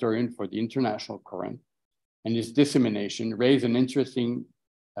architectural historian for the international current, and its dissemination raise an interesting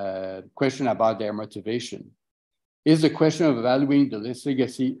question about their motivation. Is the question of valuing the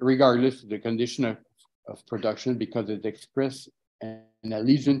legacy regardless of the condition of production because it expresses an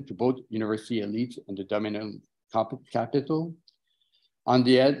allegiance to both university elites and the dominant capital? On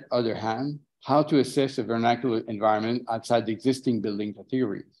the other hand, how to assess a vernacular environment outside the existing building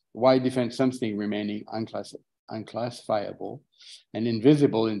categories? Why defend something remaining unclassifiable and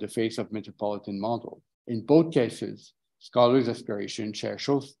invisible in the face of metropolitan model? In both cases, scholars' aspiration share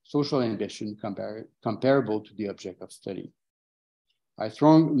social ambition comparable to the object of study. I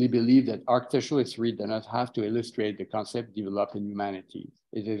strongly believe that architectural history does not have to illustrate the concept developed in humanities.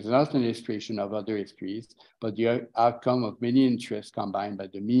 It is not an illustration of other histories, but the outcome of many interests combined by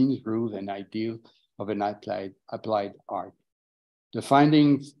the means, rules, and ideals of an applied art. The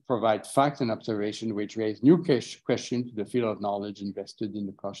findings provide facts and observation which raise new questions to the field of knowledge invested in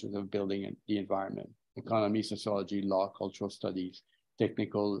the process of building the environment: economy, sociology, law, cultural studies,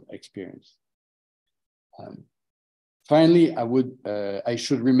 technical experience. Finally,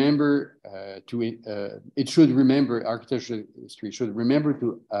 architectural history should remember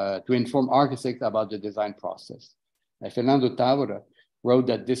to inform architects about the design process. Fernando Távora wrote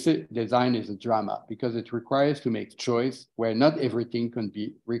that this design is a drama because it requires to make choice where not everything can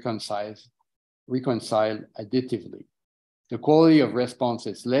be reconciled additively. The quality of response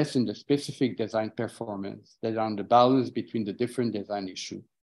is less in the specific design performance than on the balance between the different design issues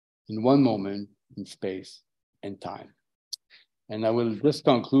in one moment in space and time. And I will just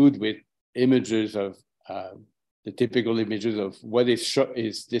conclude with images of the typical images of what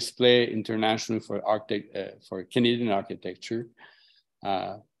is displayed internationally for Canadian architecture.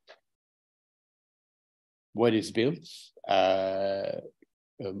 What is built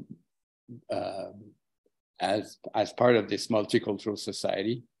as part of this multicultural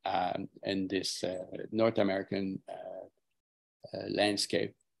society and this North American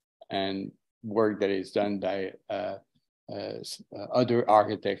landscape, and work that is done by other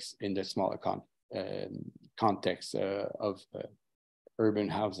architects in the smaller context of urban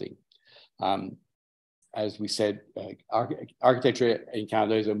housing. As we said, architecture in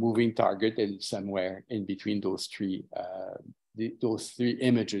Canada is a moving target, and somewhere in between those three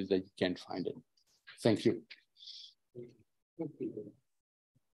images that you can find it. Thank you.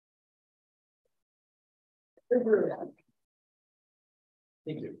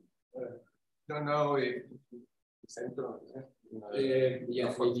 Thank you. Don't know if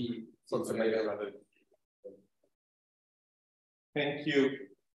yeah, maybe. Thank you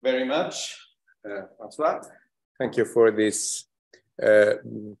very much, François. Thank you for this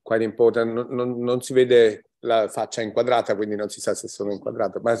quite important. Non si vede la faccia inquadrata, quindi non si sa se sono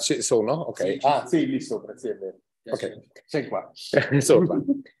inquadrato, ma ci sono? Ok. Ah, sì, lì sopra, sì, è vero. Ok. Sei qua. Sopra.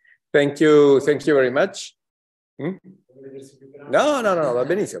 Thank you very much. No, va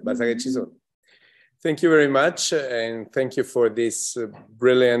benissimo, basta che ci sono. Thank you very much, and thank you for this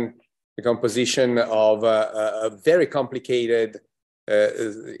brilliant decomposition of a very complicated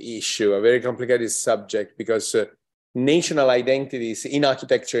issue, a very complicated subject, because national identities in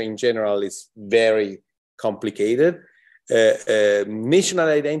architecture in general is very complicated. National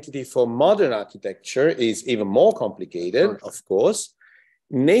identity for modern architecture is even more complicated, of course.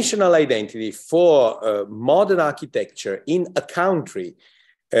 National identity for modern architecture in a country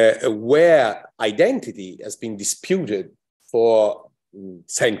where identity has been disputed for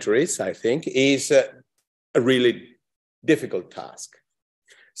centuries, I think, is a really difficult task.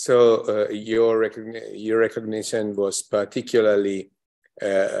 So your recognition was particularly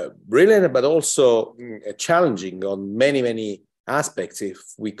brilliant, but also challenging on many, many aspects. If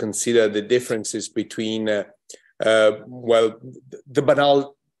we consider the differences between, well, the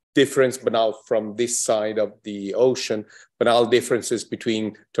banal difference, banal from this side of the ocean, banal differences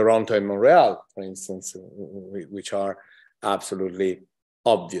between Toronto and Montreal, for instance, which are absolutely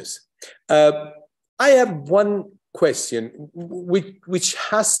obvious. I have one question which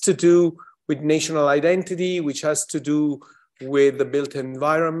has to do with national identity, which has to do with the built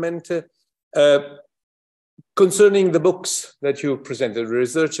environment, concerning the books that you presented, the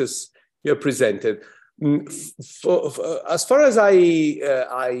researches you presented. As far as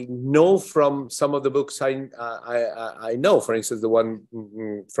I know from some of the books I know, for instance, the one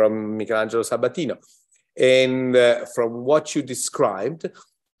from Michelangelo Sabatino, and from what you described,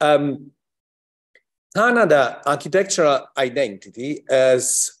 Canada architectural identity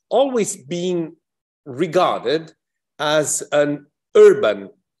has always been regarded as an urban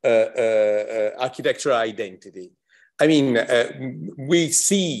architectural identity. I mean, we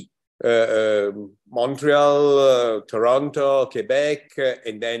see Montreal, Toronto, Quebec,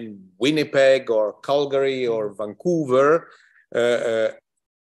 and then Winnipeg or Calgary or Vancouver,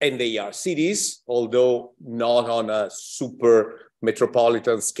 and they are cities, although not on a super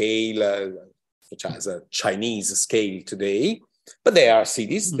metropolitan scale, such as a Chinese scale today, but they are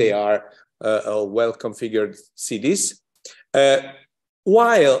cities, they are well-configured cities,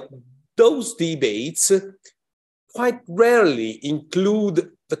 while those debates quite rarely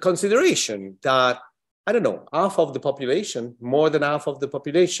include the consideration that, I don't know, half of the population, more than half of the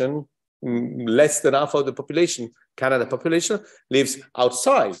population, less than half of the population, Canada population, lives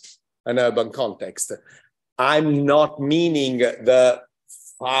outside an urban context. I'm not meaning the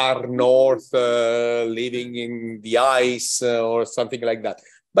far north, living in the ice or something like that,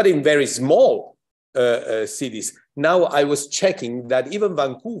 but in very small cities. Now I was checking that even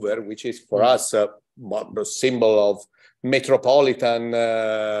Vancouver, which is for us a symbol of metropolitan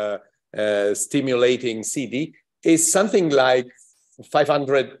stimulating city, is something like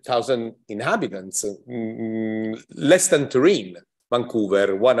 500,000 inhabitants, less than Turin,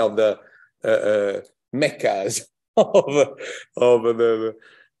 Vancouver, one of the meccas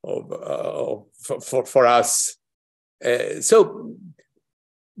for us. So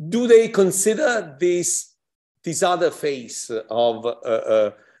do they consider this other face of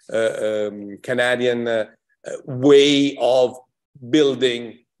Canadian way of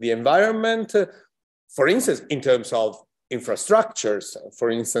building the environment, for instance, in terms of infrastructures,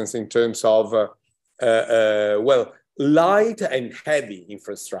 for instance, in terms of, well, light and heavy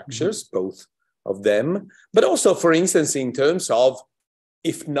infrastructures, both of them, but also, for instance, in terms of,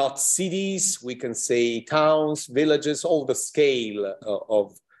 if not cities, we can say towns, villages, all the scale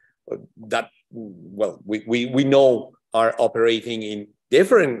of that, well, we know are operating in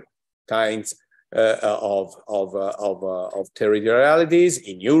different kinds of territorialities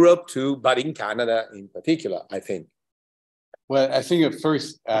in Europe too, but in Canada in particular, I think. Well, I think at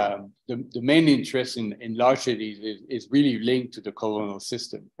first, the main interest in large cities is really linked to the colonial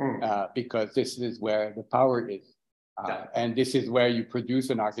system, because this is where the power is. And this is where you produce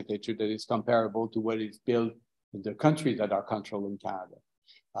an architecture that is comparable to what is built in the countries that are controlling Canada.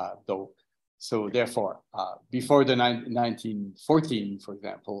 So therefore, before the 1914, for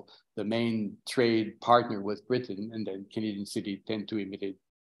example, the main trade partner was Britain, and then Canadian cities tend to imitate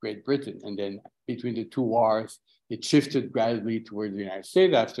Great Britain. And then between the two wars, it shifted gradually towards the United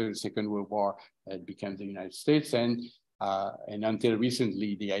States. After the Second World War, it became the United States. And until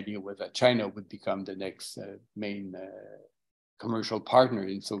recently, the idea was that China would become the next main commercial partner.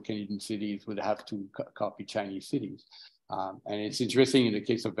 And so Canadian cities would have to copy Chinese cities. And it's interesting in the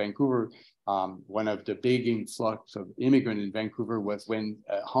case of Vancouver, one of the big influx of immigrants in Vancouver was when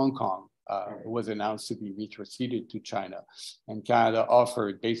Hong Kong was announced to be retroceded to China. And Canada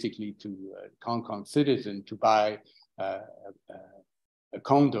offered basically to Hong Kong citizens to buy a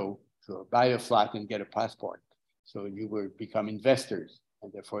condo, so buy a flat and get a passport. So you would become investors.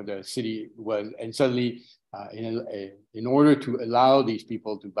 And therefore the city was, and suddenly in order to allow these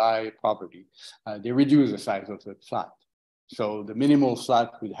people to buy property, they reduced the size of the flat. So the minimal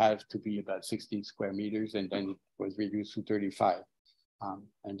flat would have to be about 60 square meters, and then it was reduced to 35.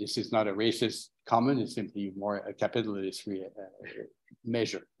 And this is not a racist comment, it's simply more a capitalist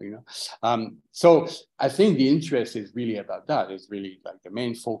measure, you know. So I think the interest is really about that. It's really like the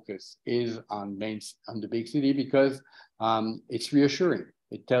main focus is on the big city, because it's reassuring.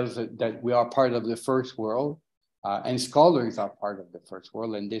 It tells us that we are part of the first world, And scholars are part of the first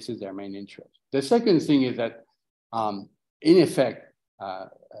world, and this is their main interest. The second thing is that, in effect,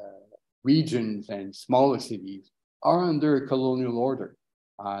 regions and smaller cities are under a colonial order.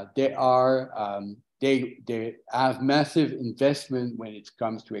 They have massive investment when it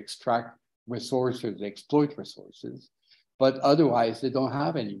comes to extract resources, exploit resources, but otherwise they don't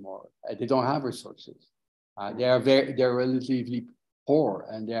have any more. They don't have resources. They're relatively poor,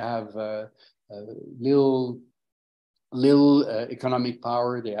 and they have little economic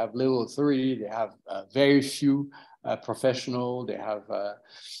power. They have little authority. They have very few professional. They have,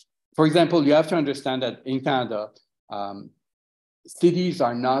 for example, you have to understand that in Canada, cities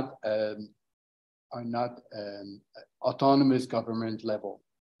are not autonomous government level.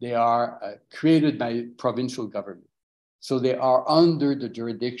 They are created by provincial government. So they are under the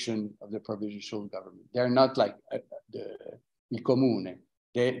jurisdiction of the provincial government. They're not like the comune.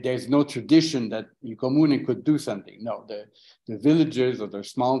 There's no tradition that the commune could do something. No, the villages or the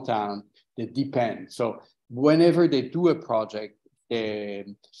small town, they depend. So whenever they do a project, they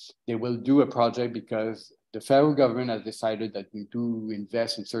will do a project because the federal government has decided that we do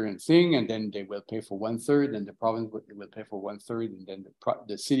invest in certain thing, and then they will pay for 1/3, and the province will pay for 1/3, and then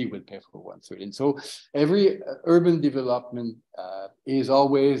the city will pay for 1/3. And so every urban development is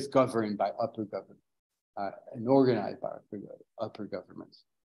always governed by upper government and organized by upper governments.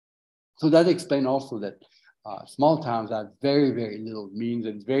 So that explains also that small towns have very, very little means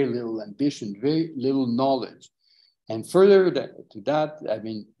and very little ambition, very little knowledge. And further to that, I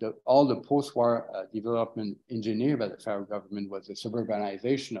mean, all the post-war development engineered by the federal government was the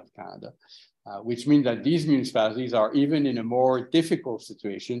suburbanization of Canada, which means that these municipalities are even in a more difficult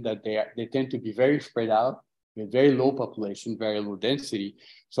situation, that they tend to be very spread out with very low population, very low density.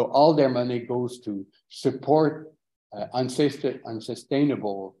 So all their money goes to support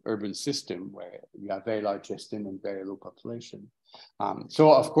unsustainable urban system where you have very large distance and very low population.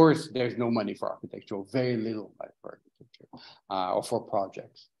 So of course, there's no money for architecture, or very little money for architecture or for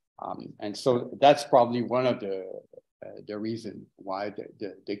projects. And so that's probably one of the reasons why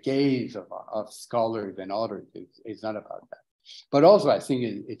the gaze of scholars and others is not about that. But also, I think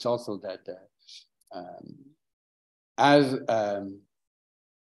it's also that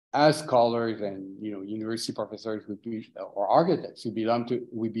as scholars and university professors or architects we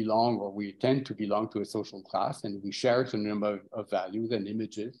tend to belong to a social class, and we share some number of values and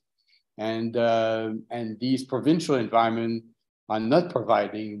images, and these provincial environments are not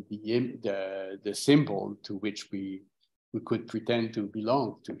providing the symbol to which we could pretend to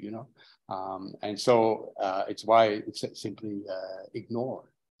belong to, and so it's why it's simply ignored.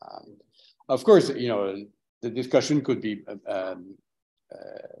 Of course, the discussion could be.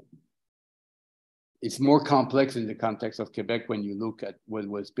 It's more complex in the context of Quebec when you look at what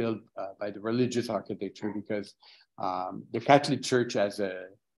was built by the religious architecture, because the Catholic Church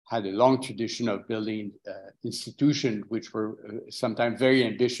had a long tradition of building institutions which were sometimes very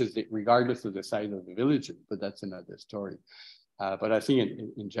ambitious, regardless of the size of the village, but that's another story. But I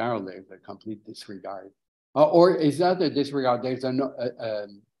think in general, there's a complete disregard. Or is that a disregard? There's a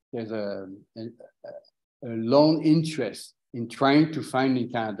lone interest in trying to find in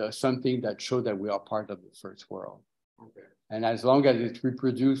Canada something that showed that we are part of the first world. Okay. And as long as it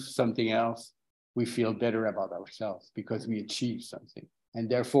reproduces something else, we feel better about ourselves because we achieved something. And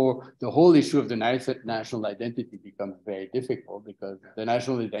therefore, the whole issue of the national identity becomes very difficult, because the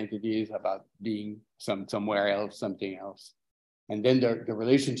national identity is about being somewhere else, something else. And then the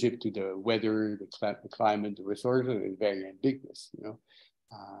relationship to the weather, the climate, the resources is very ambiguous,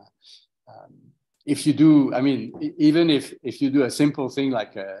 if you do, I mean, even if you do a simple thing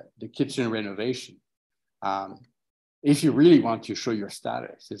like the kitchen renovation, if you really want to show your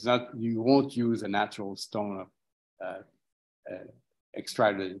status, it's not, you won't use a natural stone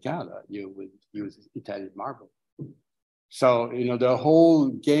extracted in Canada. You would use Italian marble. So the whole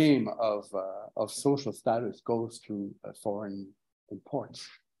game of social status goes through foreign imports,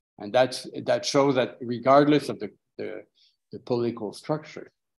 and that shows that regardless of the political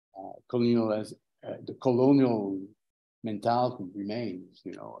structure, the colonial mentality remains,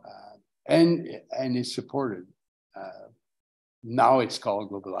 and is supported. Now it's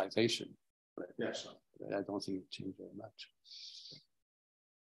called globalization. But yes, I don't think it changed very much.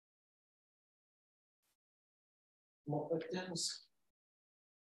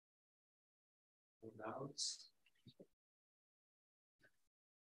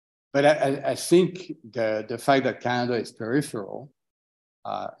 But I think the fact that Canada is peripheral,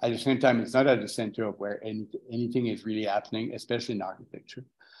 at the same time, it's not at the center of where anything is really happening, especially in architecture.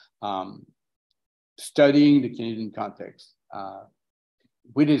 Studying the Canadian context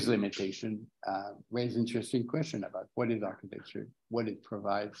with its limitation, raise interesting question about what is architecture, what it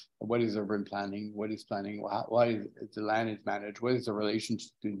provides, what is urban planning, what is planning, why is the land is managed, what is the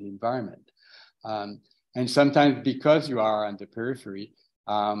relationship to the environment. And sometimes because you are on the periphery,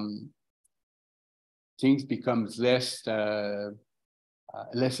 things becomes less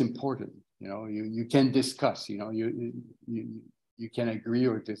important. You know, you can discuss. You know, you can agree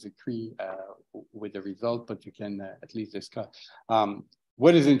or disagree with the result, but you can at least discuss.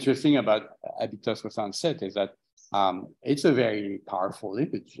 What is interesting about Habitat 67 is that it's a very powerful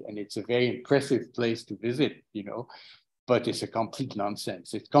image and it's a very impressive place to visit. You know. But it's a complete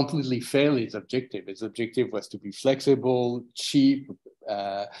nonsense. It completely failed its objective. Its objective was to be flexible, cheap,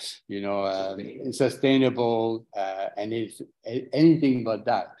 sustainable, and it's anything but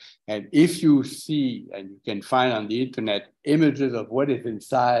that. And if you see, and you can find on the internet, images of what is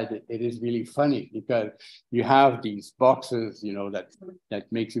inside, it is really funny because you have these boxes, you know,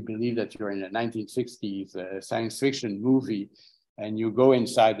 that makes you believe that you're in a 1960s science fiction movie. And you go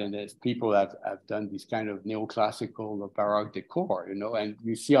inside, and there's people have done this kind of neoclassical or Baroque decor, you know, and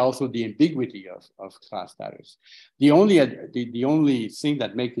you see also the ambiguity of class status. The only thing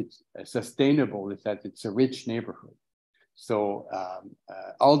that makes it sustainable is that it's a rich neighborhood. So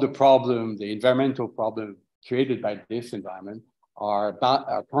all the problem, the environmental problem created by this environment are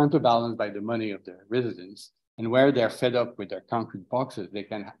counterbalanced by the money of the residents. And where they're fed up with their concrete boxes, they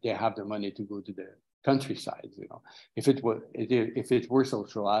have the money to go to the countryside. You know, if it were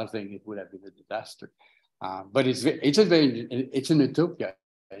social housing, it would have been a disaster. But it's an utopia.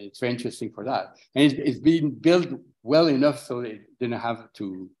 It's very interesting for that, and it's been built well enough so they didn't have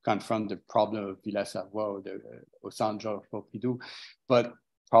to confront the problem of Villa Savoie or the Saint-Georges Pompidou. But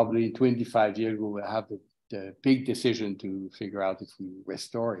probably in 25 years we will have the big decision to figure out if we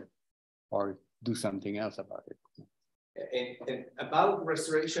restore it or do something else about it. And about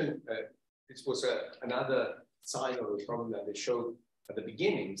restoration. This was another sign of the problem that they showed at the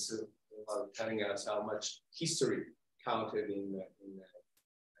beginning, so telling us how much history counted in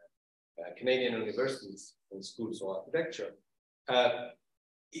Canadian universities and schools of architecture.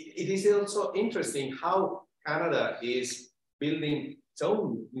 It is also interesting how Canada is building its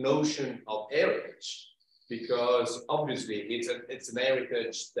own notion of heritage, because obviously it's an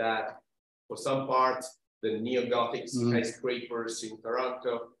heritage that, for some parts, the neo-Gothic skyscrapers in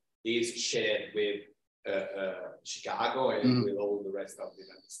Toronto is shared with Chicago and with all the rest of the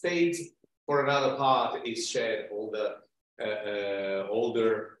United States. For another part, is shared all the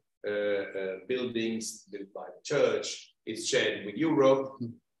older buildings built by the church. It's shared with Europe.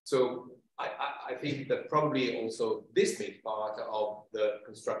 So I think that probably also this makes part of the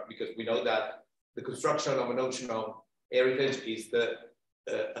construction, because we know that the construction of a notion of heritage is the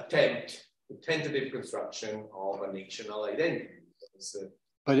tentative construction of a national identity.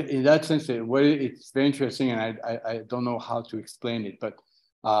 But in that sense, it's very interesting, and I don't know how to explain it, but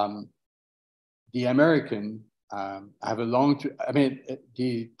the American have a long,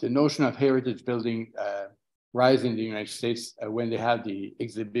 the notion of heritage building rise in the United States when they had the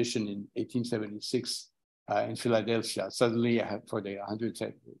exhibition in 1876 in Philadelphia. Suddenly, for the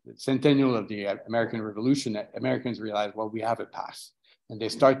 100th centennial of the American Revolution, Americans realized, well, we have a past. And they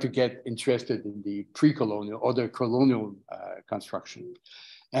start to get interested in the pre-colonial or the colonial construction.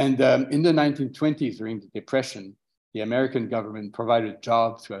 And in the 1920s, during the Depression, the American government provided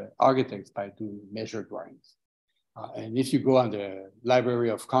jobs to architects by doing measure drawings. And if you go on the Library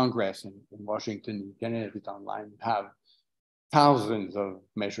of Congress in Washington, you can get it online, you have thousands of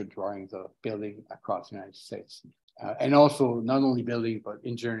measure drawings of buildings across the United States. And also not only building, but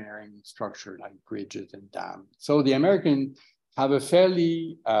engineering structure like bridges and dams. So the American have a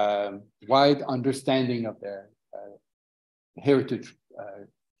fairly wide understanding of their heritage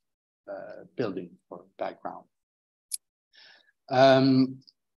building or background. And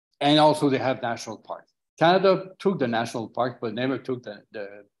also they have national parks. Canada took the national park, but never took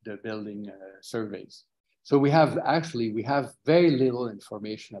the building surveys. So we have very little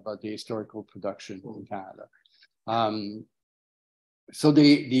information about the historical production in Canada. So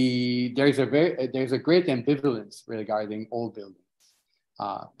there's a great ambivalence regarding old buildings,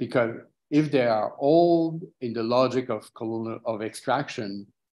 because if they are old in the logic of extraction,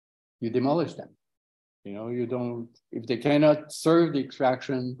 you demolish them. You know, you don't. If they cannot serve the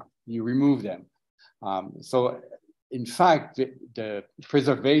extraction, you remove them. So, in fact, the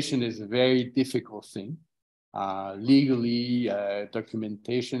preservation is a very difficult thing. Legally,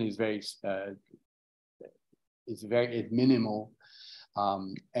 documentation is very minimal.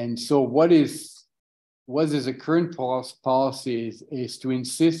 And so what is the current policy is to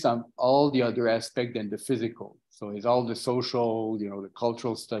insist on all the other aspects than the physical. So it's all the social, the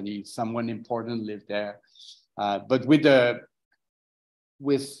cultural studies, someone important lived there. But with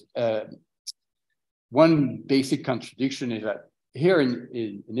one basic contradiction is that here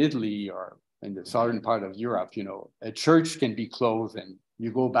in Italy or in the southern part of Europe, a church can be closed and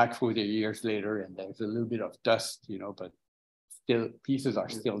you go back 40 years later and there's a little bit of dust, but still pieces are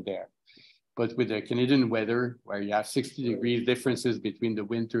still there. But with the Canadian weather, where you have 60 degrees differences between the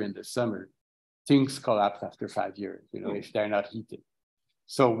winter and the summer, things collapse after 5 years, if they're not heated.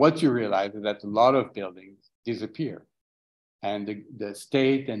 So what you realize is that a lot of buildings disappear. And the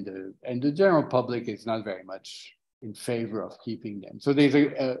state and the general public is not very much in favor of keeping them. So there's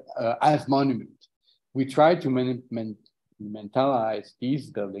as monument. We try to mentalize these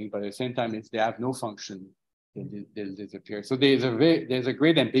buildings, but at the same time, if they have no function, they'll disappear. So there's a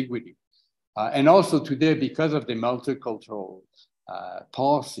great ambiguity. And also today, because of the multicultural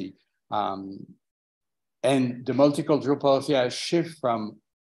policy, and the multicultural policy has shifted from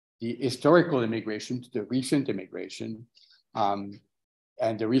the historical immigration to the recent immigration.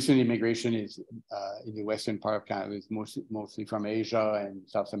 And the recent immigration is in the western part of Canada is mostly from Asia and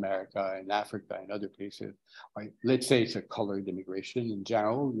South America and Africa and other places. Or let's say it's a colored immigration in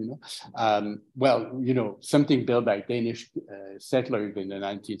general, something built by Danish settlers in the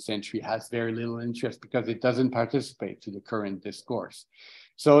 19th century has very little interest because it doesn't participate to the current discourse.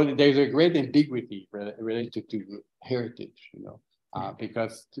 So there's a great ambiguity related to heritage,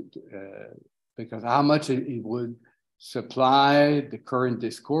 because how much it would supply the current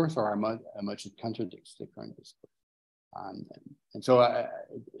discourse or how much it contradicts the current discourse. And so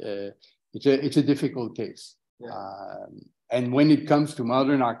it's a difficult case. Yeah. And when it comes to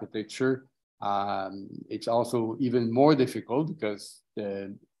modern architecture, it's also even more difficult because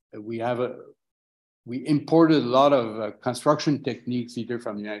we imported a lot of construction techniques either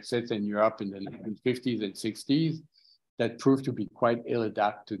from the United States and Europe in the 1950s and 60s that proved to be quite ill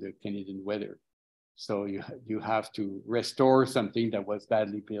adapted to the Canadian weather. So you have to restore something that was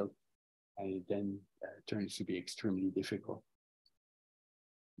badly built, and it then turns to be extremely difficult.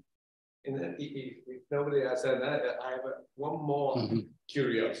 And if nobody has said that, I have one more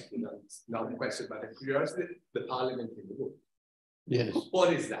curiosity. It's not a question, but a curiosity: the Parliament in the wood. Yes.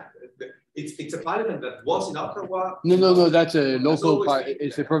 What is that? It's a parliament that was in Ottawa. No. That's a local part.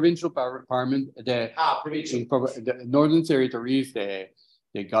 It's a provincial parliament. Provincial. The Northern Territories.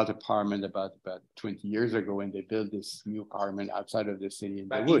 They got a parliament about 20 years ago, and they built this new parliament outside of the city.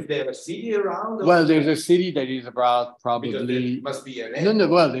 But is there a city around? Well, there's a city that is about probably. Because there must be an. No.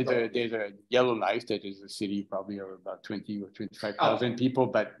 Well, there's a Yellowknife that is a city probably of about 20 or 25,000 people,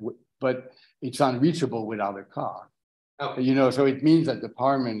 but it's unreachable without a car. Okay. So it means that the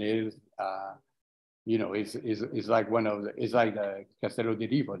parliament is. Is like it's like the Castello di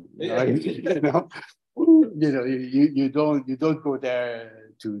Rivoli. You don't go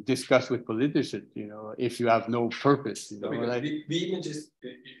there to discuss with politicians, if you have no purpose. The images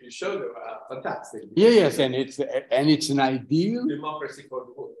you showed are fantastic. Yes, and it's an ideal democracy for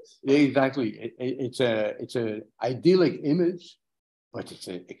the world. Exactly, it's an idyllic image, but it's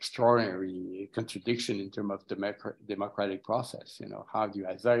an extraordinary contradiction in terms of democratic process. How do you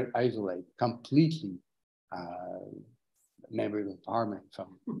isolate completely members of parliament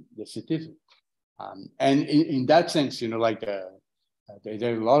from the citizen? And in that sense, there's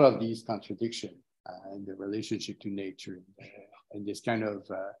a lot of these contradictions in the relationship to nature and this kind of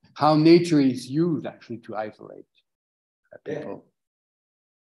how nature is used actually to isolate people.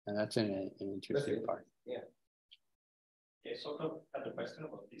 Yeah. And that's an interesting part. Yeah. Yeah, sort of had a question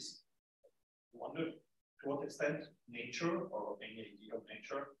about this. I wonder to what extent nature or any idea of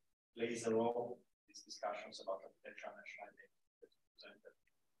nature plays a role in these discussions about architecture and national identity that you presented.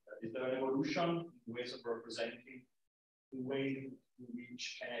 Is there an evolution in ways of representing the way in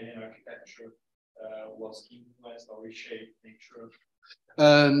which Canadian architecture was influenced or reshaped nature?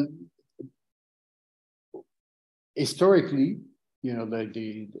 Historically,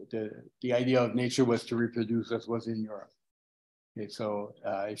 the idea of nature was to reproduce as was in Europe. Okay, so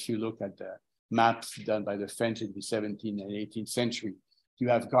if you look at the maps done by the French in the 17th and 18th century, you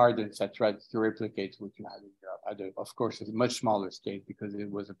have gardens that tried to replicate what you had in Europe. Of course, at a much smaller scale because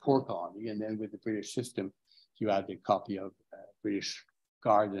it was a poor colony. And then with the British system, you had a copy of British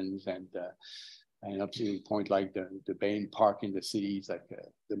gardens and up to the point like the Bain Park in the cities, like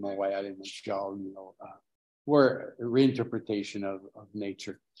the Mont Royal in Montreal, were a reinterpretation of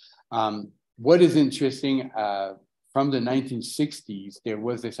nature. What is interesting, from the 1960s, there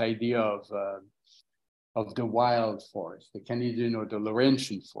was this idea of the wild forest, the Canadian or the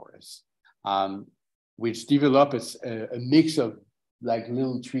Laurentian forest, which developed as a mix of like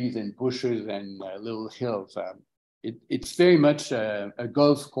little trees and bushes and little hills. it's very much a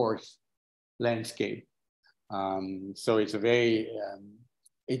golf course landscape. So it's a very,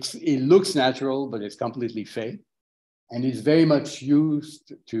 it looks natural, but it's completely fake. And it's very much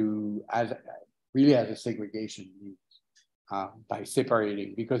used to, really as a segregation by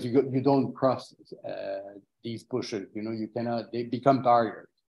separating, because you don't cross these bushes, you know, you cannot, they become barriers.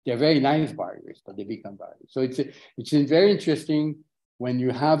 They're very nice barriers, but they become barriers. So it's very interesting when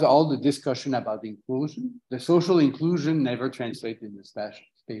you have all the discussion about inclusion. The social inclusion never translates into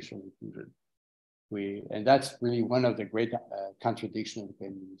spatial inclusion. And that's really one of the great contradictions of the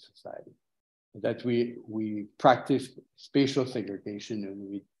Canadian society, that we practice spatial segregation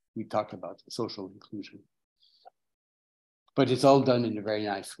and we talk about social inclusion. But it's all done in a very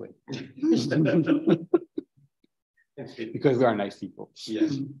nice way. Because we are nice people.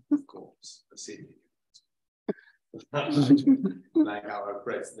 Yes, of course. Like our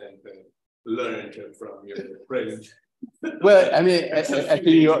president learned from your president. Well, I mean, I think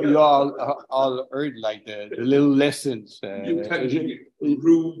you all heard like the little lessons. You can be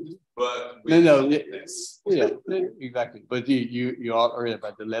rude, but yeah, exactly. But you all heard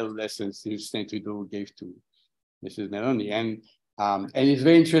about the little lessons Justin Trudeau gave to Mrs. Meloni, and it's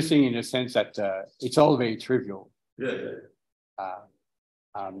very interesting in the sense that it's all very trivial. Yeah.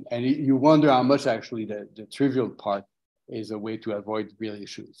 And you wonder how much actually the trivial part is a way to avoid real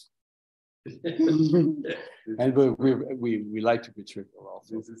issues. And we like to be trivial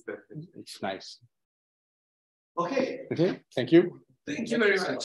also. This is definitely. It's nice. Okay. Okay, thank you. Thank you very much.